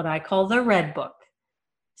started, what I call the Red Book,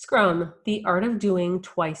 Scrum, the art of doing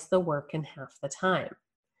twice the work in half the time.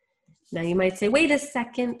 Now you might say, wait a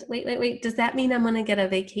second, wait. Does that mean I'm going to get a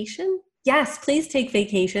vacation? Yes, please take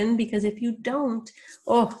vacation, because if you don't,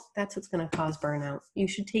 that's what's going to cause burnout. You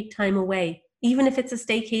should take time away, even if it's a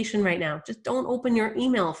staycation right now. Just don't open your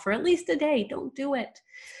email for at least a day. Don't do it.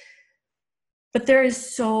 But there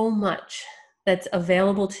is so much that's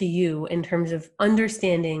available to you in terms of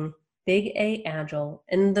understanding Big A Agile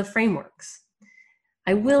and the frameworks.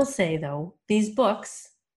 I will say, though, these books,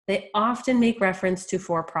 they often make reference to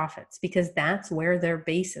for-profits because that's where their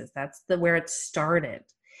base is. That's where it started.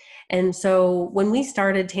 And so when we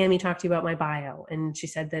started, Tammy talked to you about my bio, and she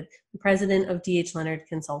said that I'm president of D.H. Leonard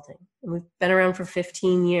Consulting, and we've been around for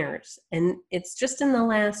 15 years. And it's just in the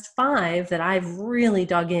last 5 that I've really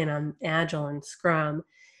dug in on Agile and Scrum.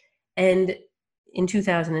 And in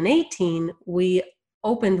 2018, we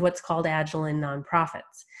opened what's called Agile in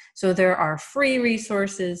Nonprofits. So there are free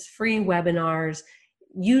resources, free webinars.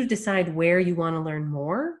 You decide where you want to learn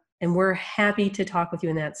more, and we're happy to talk with you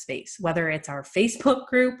in that space, whether it's our Facebook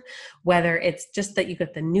group, whether it's just that you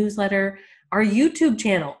get the newsletter, our YouTube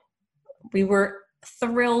channel. We were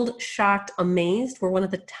thrilled, shocked, amazed. We're one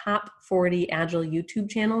of the top 40 Agile YouTube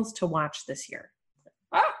channels to watch this year.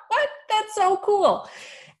 What? That's so cool.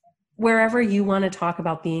 Wherever you want to talk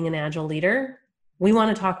about being an Agile leader, we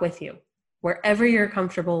want to talk with you. Wherever you're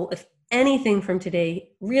comfortable, if anything from today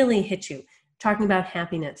really hits you, talking about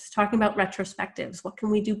happiness, talking about retrospectives, what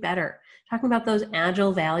can we do better, talking about those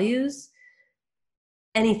Agile values,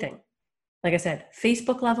 anything. Like I said,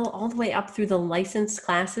 Facebook level all the way up through the licensed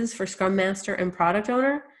classes for Scrum Master and Product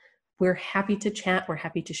Owner, we're happy to chat. We're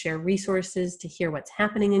happy to share resources, to hear what's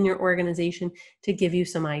happening in your organization, to give you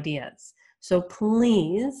some ideas. So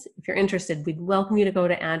please, if you're interested, we'd welcome you to go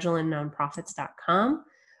to agileinnnonprofits.com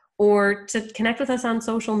or to connect with us on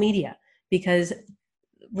social media, because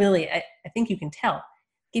really, I think you can tell.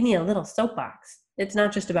 Give me a little soapbox. It's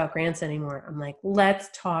not just about grants anymore. I'm like, let's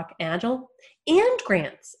talk Agile and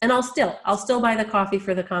grants. And I'll still buy the coffee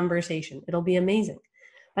for the conversation. It'll be amazing.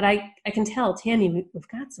 But I can tell, Tammy, we've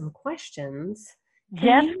got some questions.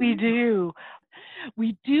 Yes, we do.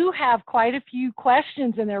 We do have quite a few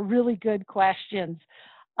questions, and they're really good questions.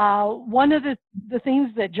 One of the things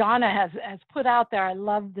that Jonna has put out there, I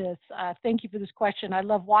love this. Thank you for this question. I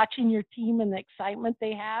love watching your team and the excitement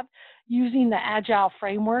they have using the Agile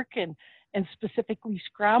framework and specifically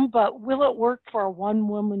Scrum, but will it work for a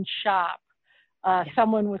one-woman shop,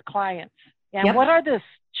 someone with clients? And what are the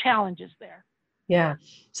challenges there? Yeah,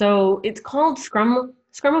 so it's called Scrum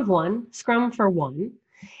of One, Scrum for One,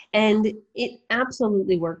 and it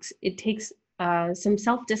absolutely works. It takes some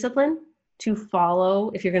self-discipline to follow,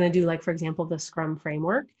 if you're going to do, like, for example, the Scrum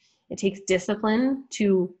framework. It takes discipline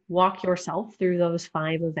to walk yourself through those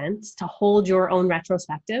 5 events, to hold your own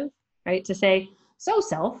retrospective, right? To say, so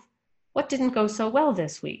self, what didn't go so well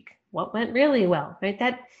this week? What went really well, right?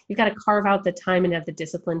 That you've got to carve out the time and have the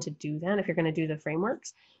discipline to do that if you're going to do the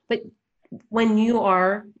frameworks. But when you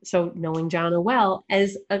are, so knowing Jonna well,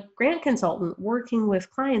 as a grant consultant working with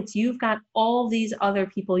clients, you've got all these other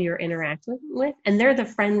people you're interacting with, and they're the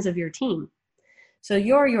friends of your team. So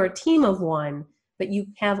you're your team of one, but you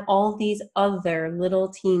have all these other little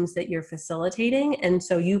teams that you're facilitating, and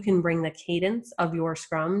so you can bring the cadence of your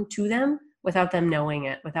Scrum to them without them knowing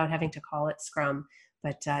it, without having to call it Scrum.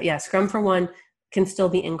 But Scrum for One can still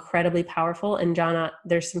be incredibly powerful. And Jonna,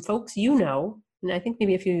 there's some folks and I think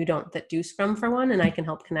maybe a few you don't, that do Scrum for One, and I can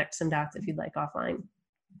help connect some dots if you'd like offline.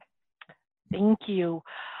 Thank you.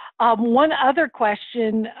 One other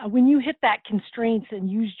question, when you hit that constraints and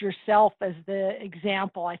used yourself as the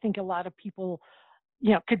example, I think a lot of people,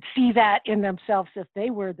 could see that in themselves if they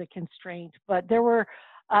were the constraint, but there were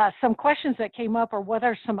some questions that came up, or what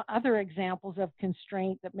are some other examples of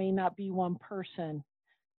constraint that may not be one person?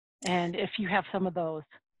 And if you have some of those.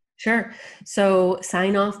 Sure. So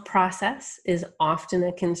sign-off process is often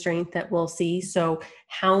a constraint that we'll see. So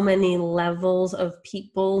how many levels of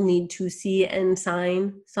people need to see and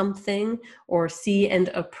sign something, or see and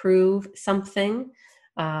approve something?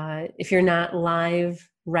 If you're not live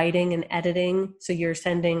writing and editing, so you're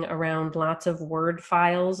sending around lots of Word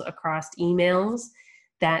files across emails,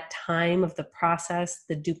 that time of the process,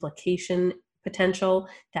 the duplication potential,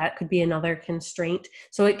 that could be another constraint.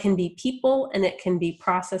 So it can be people and it can be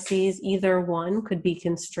processes. Either one could be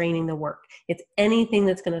constraining the work. It's anything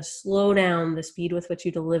that's going to slow down the speed with which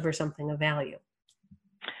you deliver something of value.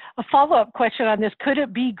 A follow-up question on this, could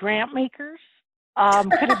it be grant makers?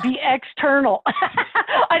 Could it be external?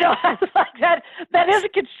 I know that is a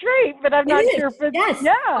constraint, but I'm not sure if it's,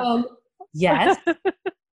 yes. Yes.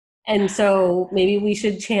 And so maybe we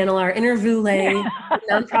should channel our inner Vule,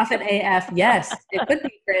 nonprofit AF. Yes, it could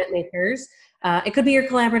be grant makers. It could be your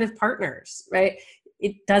collaborative partners, right?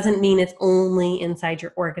 It doesn't mean it's only inside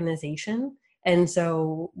your organization. And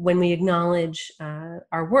so when we acknowledge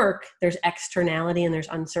our work, there's externality and there's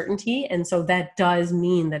uncertainty. And so that does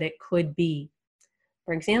mean that it could be,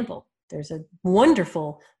 for example, there's a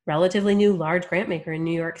wonderful, relatively new large grant maker in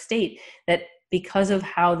New York State that because of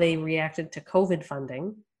how they reacted to COVID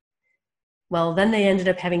funding, well, then they ended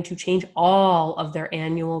up having to change all of their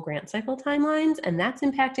annual grant cycle timelines, and that's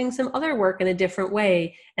impacting some other work in a different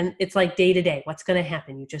way. And it's like day to day, what's going to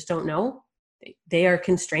happen? You just don't know. They are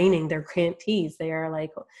constraining their grantees. They are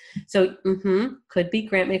like, so could be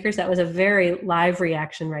grant makers. That was a very live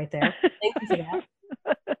reaction right there. Thank you for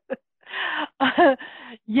that.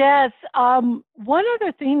 Yes. One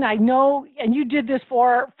other thing I know, and you did this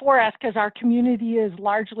for us because our community is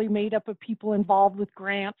largely made up of people involved with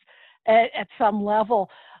grants at some level.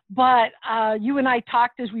 But you and I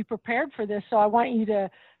talked as we prepared for this, so I want you to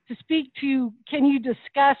speak to, can you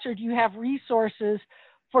discuss or do you have resources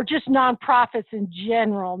for just nonprofits in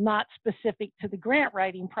general, not specific to the grant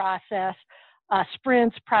writing process,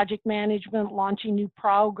 sprints, project management, launching new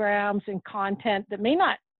programs and content that may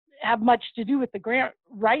not have much to do with the grant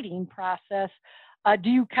writing process? Do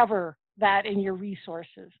you cover that in your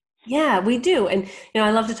resources? Yeah, we do. And,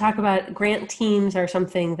 I love to talk about grant teams or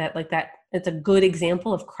something that like that. It's a good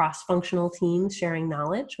example of cross-functional teams sharing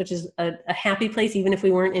knowledge, which is a happy place, even if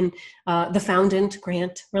we weren't in the foundant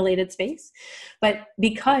grant related space. But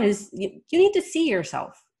because you need to see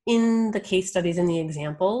yourself in the case studies and the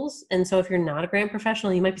examples. And so if you're not a grant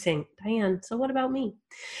professional, you might be saying, Diane, so what about me?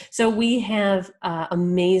 So we have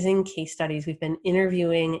amazing case studies. We've been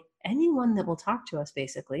interviewing anyone that will talk to us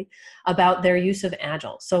basically about their use of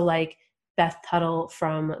Agile. So like Beth Tuttle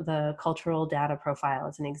from the Cultural Data Profile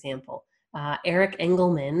as an example. Eric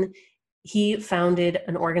Engelman, he founded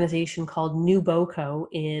an organization called New Boco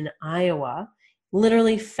in Iowa,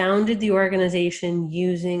 literally founded the organization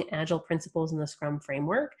using Agile principles in the Scrum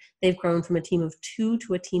framework. They've grown from a team of 2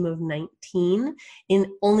 to a team of 19 in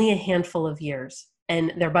only a handful of years.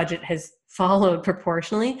 And their budget has followed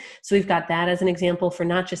proportionally. So we've got that as an example for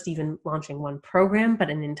not just even launching one program, but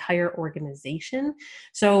an entire organization.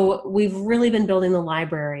 So we've really been building the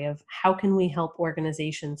library of how can we help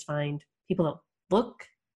organizations find people that look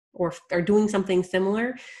or are doing something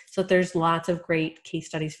similar. So there's lots of great case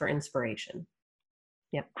studies for inspiration.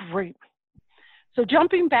 Yep. Great. So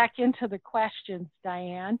jumping back into the questions,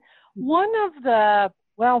 Diane, one of the,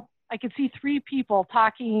 well, I could see 3 people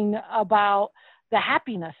talking about the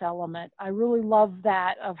happiness element. I really love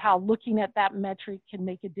that, of how looking at that metric can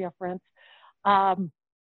make a difference.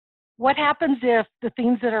 What happens if the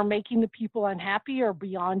things that are making the people unhappy are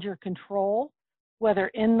beyond your control, whether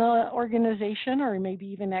in the organization or maybe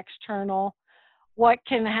even external? What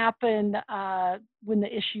can happen when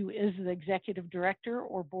the issue is the executive director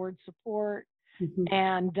or board support?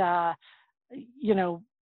 And, how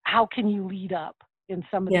can you lead up in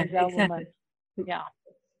some of these elements? Exactly.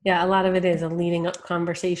 Yeah, a lot of it is a leading up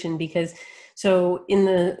conversation because so in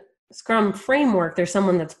the Scrum framework, there's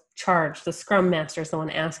someone that's charged. The Scrum master is the one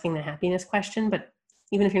asking the happiness question, but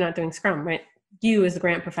even if you're not doing Scrum, right? You as the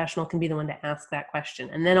grant professional can be the one to ask that question.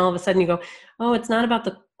 And then all of a sudden you go, oh, it's not about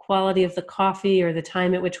the quality of the coffee or the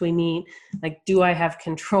time at which we meet. Like, do I have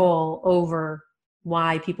control over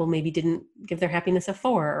why people maybe didn't give their happiness a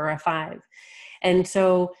 4 or a 5? And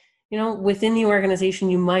so, within the organization,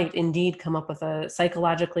 you might indeed come up with a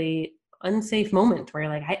psychologically unsafe moment where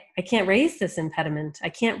you're like, I can't raise this impediment. I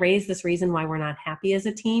can't raise this reason why we're not happy as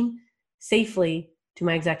a team safely to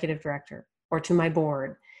my executive director or to my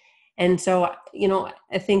board. And so,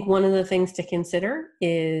 I think one of the things to consider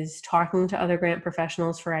is talking to other grant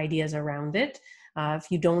professionals for ideas around it. If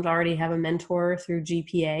you don't already have a mentor through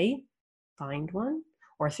GPA, find one,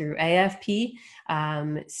 or through AFP,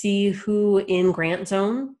 see who in Grant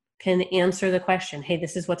Zone can answer the question, hey,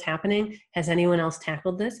 this is what's happening. Has anyone else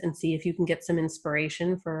tackled this? And see if you can get some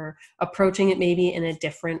inspiration for approaching it maybe in a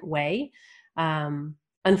different way.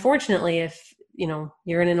 Unfortunately, if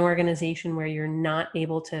you're in an organization where you're not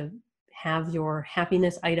able to have your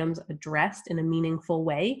happiness items addressed in a meaningful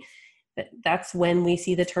way, that's when we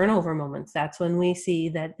see the turnover moments. That's when we see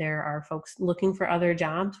that there are folks looking for other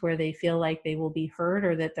jobs where they feel like they will be heard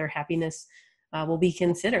or that their happiness will be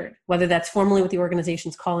considered, whether that's formally what the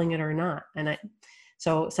organization's calling it or not. And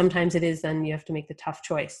so sometimes it is then you have to make the tough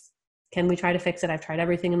choice. Can we try to fix it? I've tried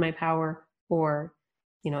everything in my power, or,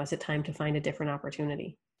 is it time to find a different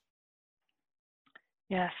opportunity?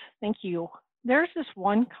 Yes, thank you. There's this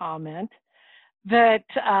one comment that,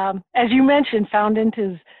 as you mentioned, Foundant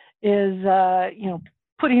is,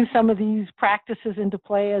 putting some of these practices into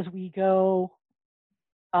play as we go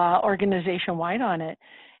organization-wide on it.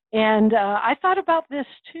 And I thought about this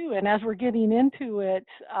too, and as we're getting into it,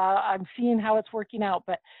 I'm seeing how it's working out,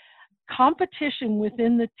 but competition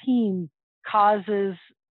within the team causes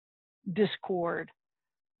discord.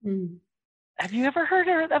 Mm. Have you ever heard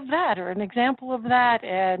of that, or an example of that,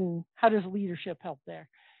 and how does leadership help there?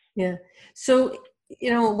 Yeah. So,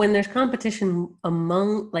 when there's competition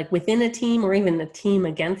among, like within a team or even a team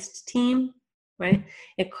against team, right?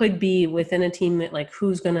 It could be within a team that like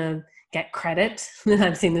who's going to get credit.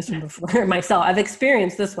 I've seen this one before myself. I've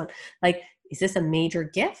experienced this one. Like, is this a major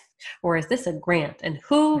gift or is this a grant? And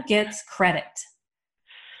who gets credit?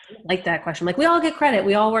 Like that question. Like, we all get credit.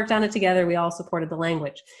 We all worked on it together. We all supported the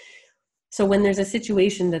language. So when there's a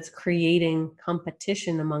situation that's creating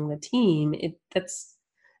competition among the team,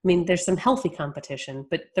 there's some healthy competition,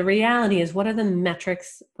 but the reality is, what are the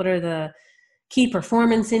metrics? What are the key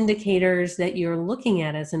performance indicators that you're looking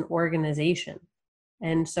at as an organization?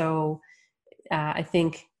 And so I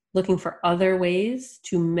think looking for other ways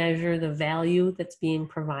to measure the value that's being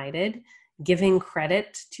provided, giving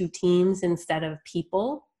credit to teams instead of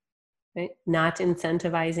people, right? Not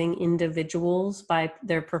incentivizing individuals by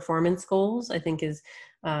their performance goals, I think is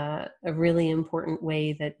a really important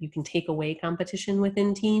way that you can take away competition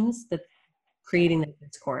within teams that's creating that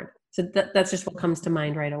discord. So that's just what comes to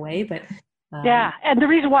mind right away. But yeah, and the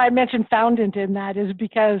reason why I mentioned Foundant in that is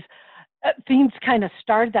because things kind of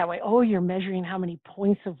started that way. Oh, you're measuring how many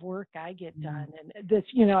points of work I get done. And this,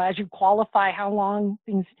 as you qualify how long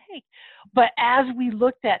things take. But as we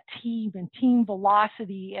looked at team and team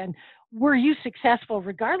velocity and were you successful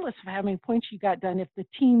regardless of how many points you got done if the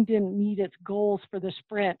team didn't meet its goals for the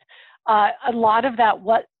sprint, a lot of that,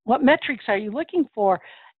 what metrics are you looking for?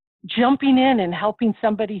 Jumping in and helping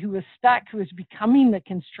somebody who is stuck, who is becoming the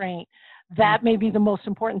constraint. That may be the most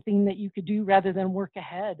important thing that you could do rather than work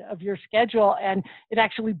ahead of your schedule. And it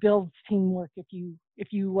actually builds teamwork if you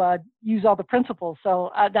use all the principles. So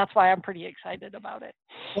that's why I'm pretty excited about it.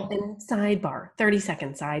 Well, and sidebar,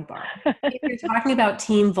 30-second sidebar. If you're talking about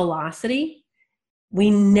team velocity, we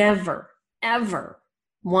never, ever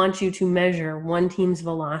want you to measure one team's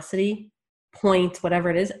velocity, points, whatever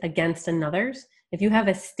it is, against another's. If you have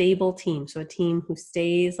a stable team, so a team who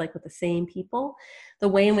stays like with the same people, the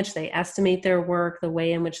way in which they estimate their work, the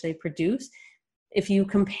way in which they produce, if you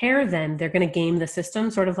compare them, they're going to game the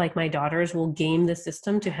system, sort of like my daughters will game the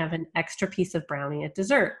system to have an extra piece of brownie at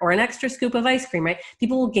dessert or an extra scoop of ice cream, right?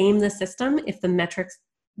 People will game the system if the metrics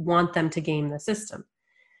want them to game the system.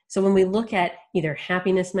 So when we look at either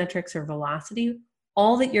happiness metrics or velocity,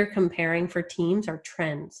 all that you're comparing for teams are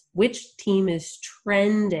trends. Which team is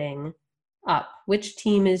trending up? Which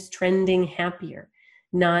team is trending happier?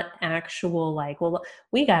 Not actual like, well,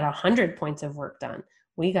 we got 100 points of work done.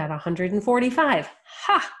 We got 145.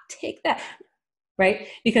 Ha, take that, right?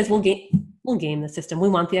 Because we'll game the system. We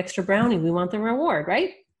want the extra brownie. We want the reward, right?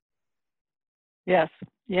 Yes.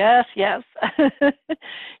 Here's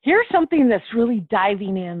something that's really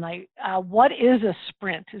diving in. Like, what is a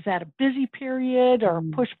sprint? Is that a busy period or a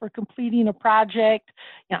push for completing a project?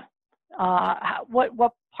 Yeah.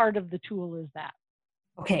 What part of the tool is that?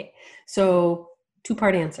 Okay, so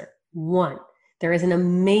two-part answer. One, there is an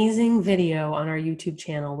amazing video on our YouTube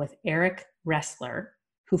channel with Eric Ressler,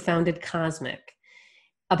 who founded Cosmic,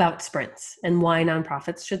 about sprints and why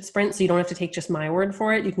nonprofits should sprint. So you don't have to take just my word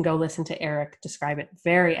for it. You can go listen to Eric describe it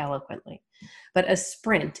very eloquently. But a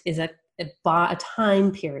sprint is a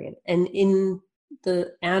time period. And in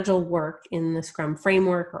the Agile work, in the Scrum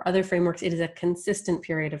framework or other frameworks, it is a consistent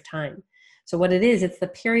period of time. So what it is, it's the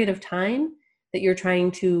period of time that you're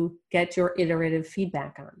trying to get your iterative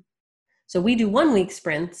feedback on. So we do 1 week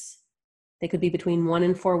sprints. They could be between 1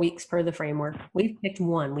 and 4 weeks per the framework. We've picked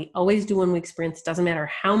one. We always do 1 week sprints. Doesn't matter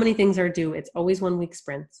how many things are due. It's always 1 week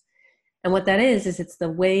sprints. And what that is it's the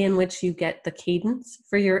way in which you get the cadence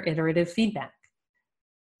for your iterative feedback.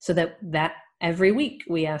 So that every week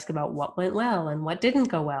we ask about what went well and what didn't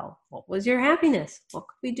go well. What was your happiness? What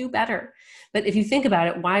could we do better? But if you think about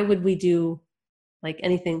it, why would we do why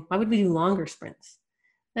would we do longer sprints?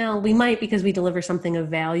 Well, we might because we deliver something of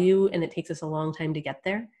value and it takes us a long time to get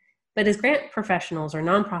there. But as grant professionals or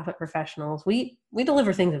nonprofit professionals, we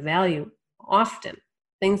deliver things of value often,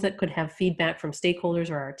 things that could have feedback from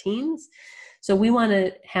stakeholders or our teams. So we want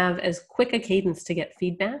to have as quick a cadence to get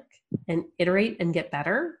feedback and iterate and get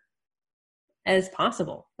better as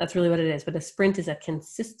possible. That's really what it is. But a sprint is a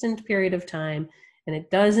consistent period of time and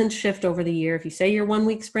it doesn't shift over the year. If you say you're 1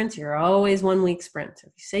 week sprints, you're always 1 week sprints.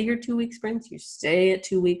 If you say you're 2 week sprints, you stay at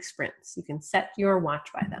 2 week sprints. You can set your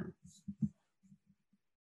watch by them.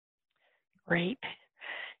 Great.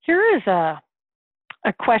 Here is a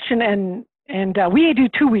question, and we do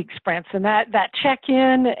 2-week sprints, and that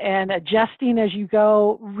check-in and adjusting as you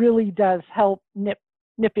go really does help nip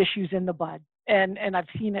issues in the bud. And I've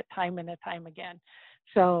seen it time and time again.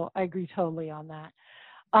 So I agree totally on that.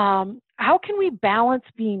 How can we balance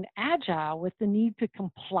being agile with the need to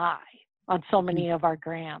comply on so many of our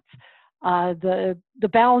grants? The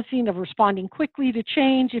balancing of responding quickly to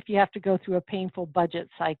change if you have to go through a painful budget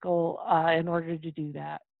cycle in order to do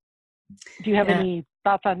that. Do you have any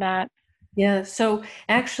thoughts on that? Yeah, so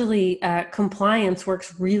actually compliance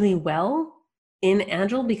works really well in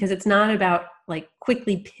Agile because it's not about like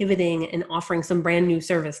quickly pivoting and offering some brand new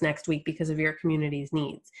service next week because of your community's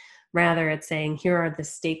needs. Rather, it's saying here are the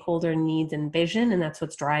stakeholder needs and vision, and that's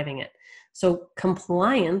what's driving it. So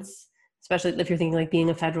compliance, especially if you're thinking like being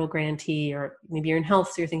a federal grantee, or maybe you're in health,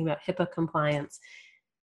 so you're thinking about HIPAA compliance,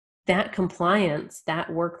 that compliance, that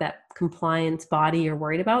work, that compliance body you're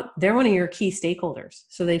worried about, they're one of your key stakeholders.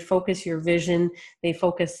 So they focus your vision, they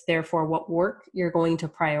focus therefore what work you're going to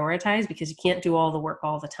prioritize, because you can't do all the work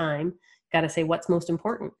all the time. Got to say what's most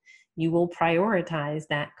important. You will prioritize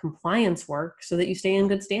that compliance work so that you stay in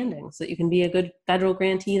good standing, so that you can be a good federal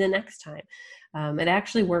grantee the next time. It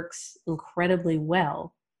actually works incredibly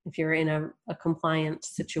well if you're in a compliance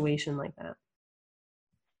situation like that.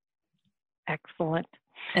 Excellent.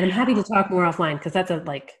 And I'm happy to talk more offline because that's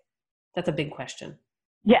a big question.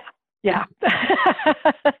 Yeah.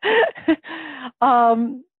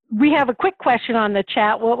 We have a quick question on the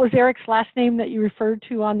chat. What was Eric's last name that you referred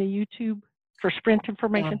to on the YouTube for sprint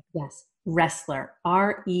information? Yes, Ressler,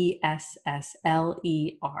 Ressler.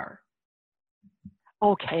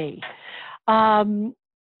 Okay.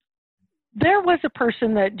 There was a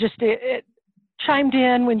person that just it chimed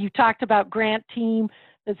in when you talked about grant team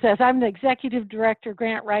that says, I'm the executive director,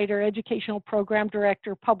 grant writer, educational program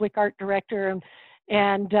director, public art director,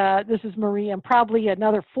 and this is Maria, and probably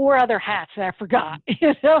another 4 other hats that I forgot.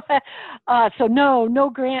 So no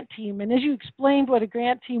grant team. And as you explained what a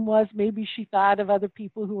grant team was, maybe she thought of other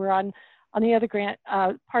people who were on the other grant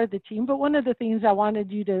part of the team. But one of the things I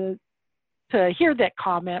wanted you to hear that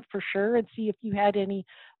comment for sure and see if you had any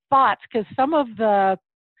thoughts, because some of the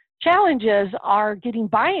challenges are getting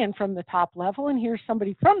buy-in from the top level, and here's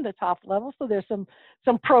somebody from the top level, so there's some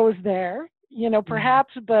pros there,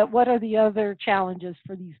 perhaps, but what are the other challenges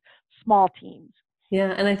for these small teams?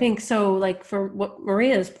 Yeah, and I think so, like for what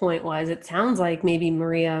Maria's point was, it sounds like maybe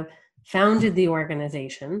Maria founded the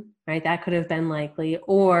organization, right? That could have been likely,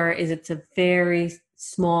 or is it's a very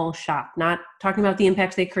small shop, not talking about the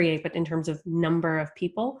impact they create, but in terms of number of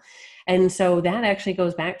people. And so that actually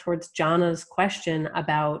goes back towards Jana's question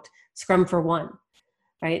about Scrum for One,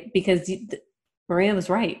 right? Because Maria was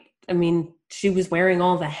right. I mean, she was wearing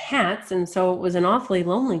all the hats, and so it was an awfully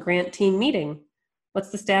lonely grant team meeting. What's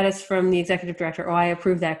the status from the executive director? Oh, I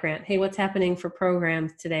approve that grant. Hey, what's happening for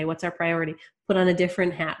programs today? What's our priority? Put on a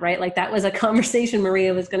different hat, right? Like that was a conversation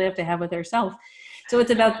Maria was going to have with herself. So it's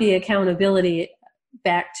about the accountability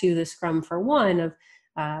back to the Scrum for One of,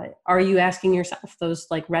 are you asking yourself those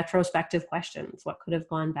like retrospective questions? What could have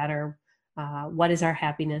gone better? What is our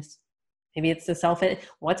happiness? Maybe it's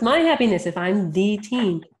what's my happiness if I'm the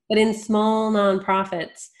team? But in small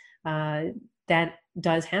nonprofits, that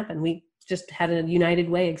does happen. We just had a United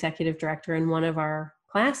Way executive director in one of our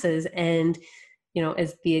classes, and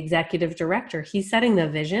as the executive director, he's setting the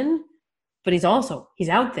vision, but he's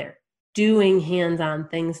out there doing hands-on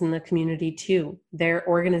things in the community too. Their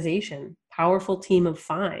organization, powerful team of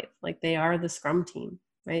 5, like they are the Scrum team,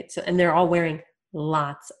 right? So, and they're all wearing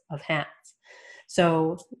lots of hats.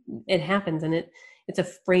 So it happens, and it's a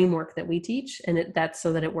framework that we teach, and that's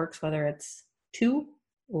so that it works whether it's 2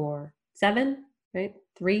 or 7, right?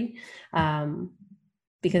 3,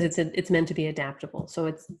 because it's meant to be adaptable. So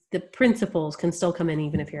it's the principles can still come in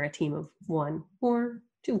even if you're a team of 1 or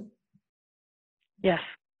 2.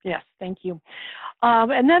 Yes, thank you.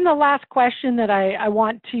 And then the last question that I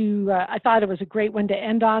want to, I thought it was a great one to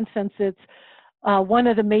end on, since it's one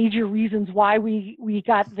of the major reasons why we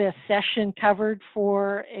got this session covered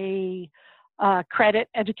for a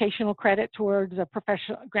educational credit towards a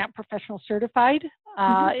grant professional certified,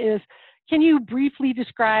 is, can you briefly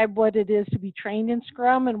describe what it is to be trained in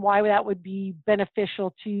Scrum and why that would be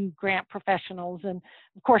beneficial to grant professionals? And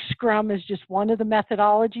of course, Scrum is just one of the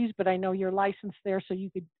methodologies, but I know you're licensed there, so you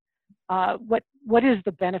could, what is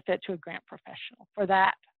the benefit to a grant professional for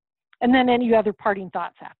that? And then any other parting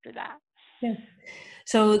thoughts after that? Yeah.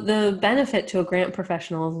 So the benefit to a grant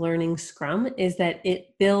professional of learning Scrum is that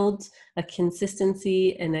it builds a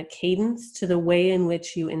consistency and a cadence to the way in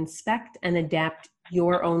which you inspect and adapt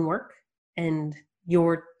your own work and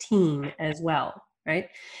your team as well, right?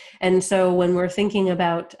 And so when we're thinking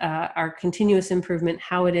about our continuous improvement,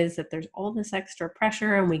 how it is that there's all this extra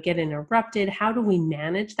pressure and we get interrupted, how do we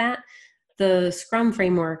manage that? The Scrum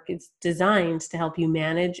framework is designed to help you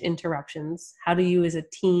manage interruptions. How do you as a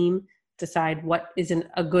team decide what is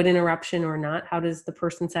a good interruption or not? How does the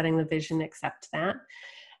person setting the vision accept that?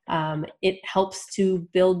 It helps to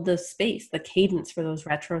build the space, the cadence for those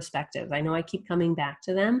retrospectives. I know I keep coming back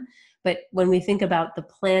to them, but when we think about the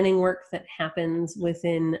planning work that happens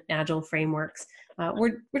within Agile frameworks,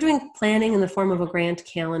 we're doing planning in the form of a grant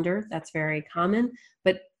calendar. That's very common,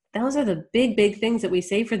 but those are the big things that we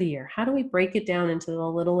say for the year. How do we break it down into the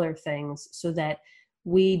littler things so that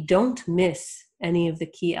we don't miss any of the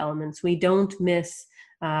key elements? We don't miss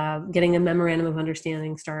getting a memorandum of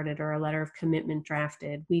understanding started or a letter of commitment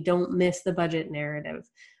drafted. We don't miss the budget narrative.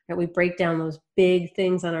 Right? We break down those big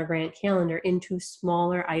things on our grant calendar into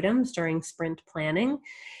smaller items during sprint planning.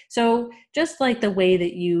 So just like the way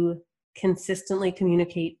that you consistently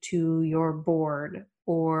communicate to your board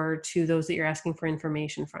or to those that you're asking for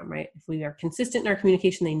information from, right? If we are consistent in our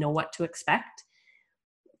communication, they know what to expect.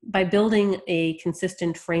 By building a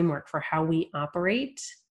consistent framework for how we operate,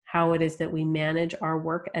 how it is that we manage our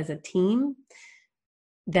work as a team,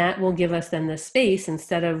 that will give us then the space.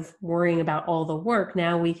 Instead of worrying about all the work,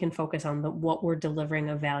 now we can focus on what we're delivering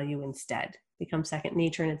of value instead. Become second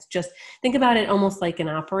nature. And it's just, think about it almost like an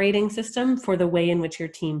operating system for the way in which your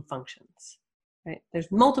team functions. Right?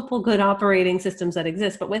 There's multiple good operating systems that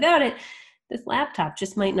exist, but without it, this laptop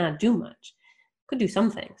just might not do much. Could do some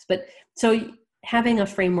things, but so having a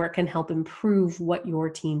framework can help improve what your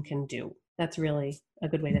team can do. That's really a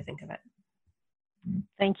good way to think of it.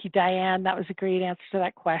 Thank you, Diane. That was a great answer to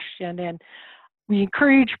that question. And we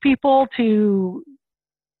encourage people to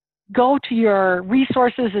go to your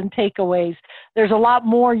resources and takeaways. There's a lot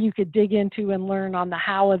more you could dig into and learn on the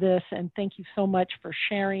how of this. And thank you so much for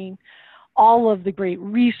sharing all of the great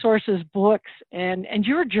resources, books, and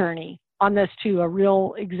your journey on this too, a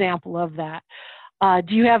real example of that.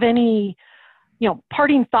 Do you have any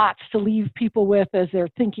parting thoughts to leave people with as they're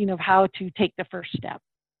thinking of how to take the first step?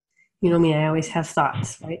 You know me, I always have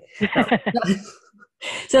thoughts, right?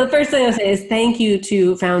 So the first thing I'll say is thank you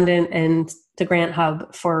to Foundant and to Grant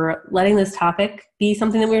Hub for letting this topic be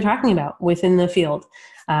something that we were talking about within the field.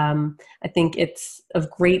 I think it's of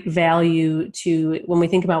great value to, when we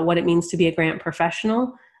think about what it means to be a grant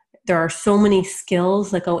professional, there are so many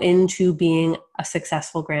skills that go into being a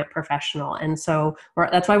successful grant professional. And so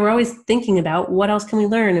that's why we're always thinking about what else can we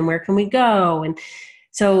learn and where can we go? And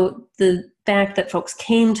so the fact that folks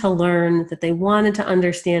came to learn, that they wanted to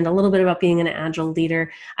understand a little bit about being an Agile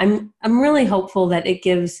leader, I'm really hopeful that it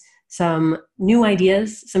gives some new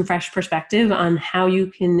ideas, some fresh perspective on how you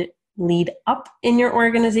can lead up in your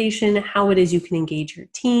organization, how it is you can engage your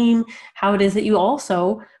team, how it is that you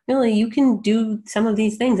also really, you can do some of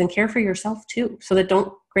these things and care for yourself too, so that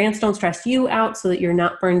grants don't stress you out, so that you're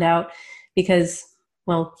not burned out, because,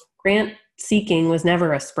 well, grant seeking was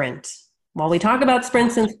never a sprint. While we talk about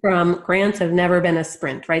sprints and Scrum, grants have never been a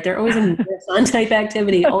sprint, right? They're always a marathon type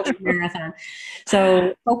activity, ultra marathon.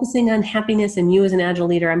 So focusing on happiness and you as an Agile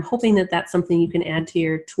leader, I'm hoping that that's something you can add to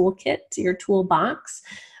your toolkit, to your toolbox,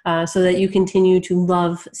 so that you continue to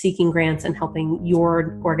love seeking grants and helping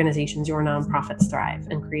your organizations, your nonprofits thrive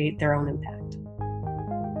and create their own impact.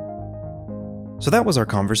 So that was our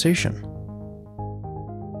conversation.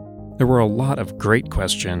 There were a lot of great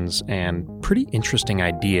questions and pretty interesting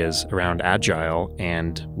ideas around Agile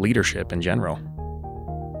and leadership in general.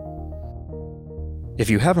 If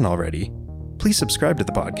you haven't already, please subscribe to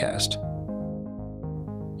the podcast.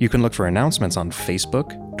 You can look for announcements on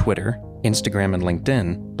Facebook, Twitter, Instagram, and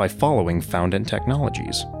LinkedIn by following Foundant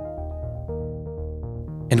Technologies.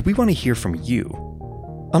 And we want to hear from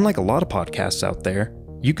you. Unlike a lot of podcasts out there,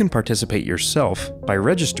 you can participate yourself by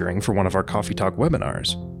registering for one of our Coffee Talk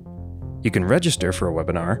webinars. You can register for a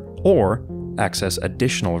webinar or access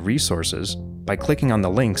additional resources by clicking on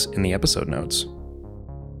the links in the episode notes.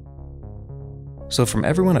 So from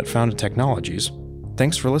everyone at Foundant Technologies,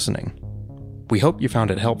 thanks for listening. We hope you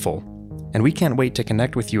found it helpful, and we can't wait to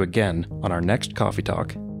connect with you again on our next Coffee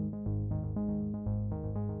Talk.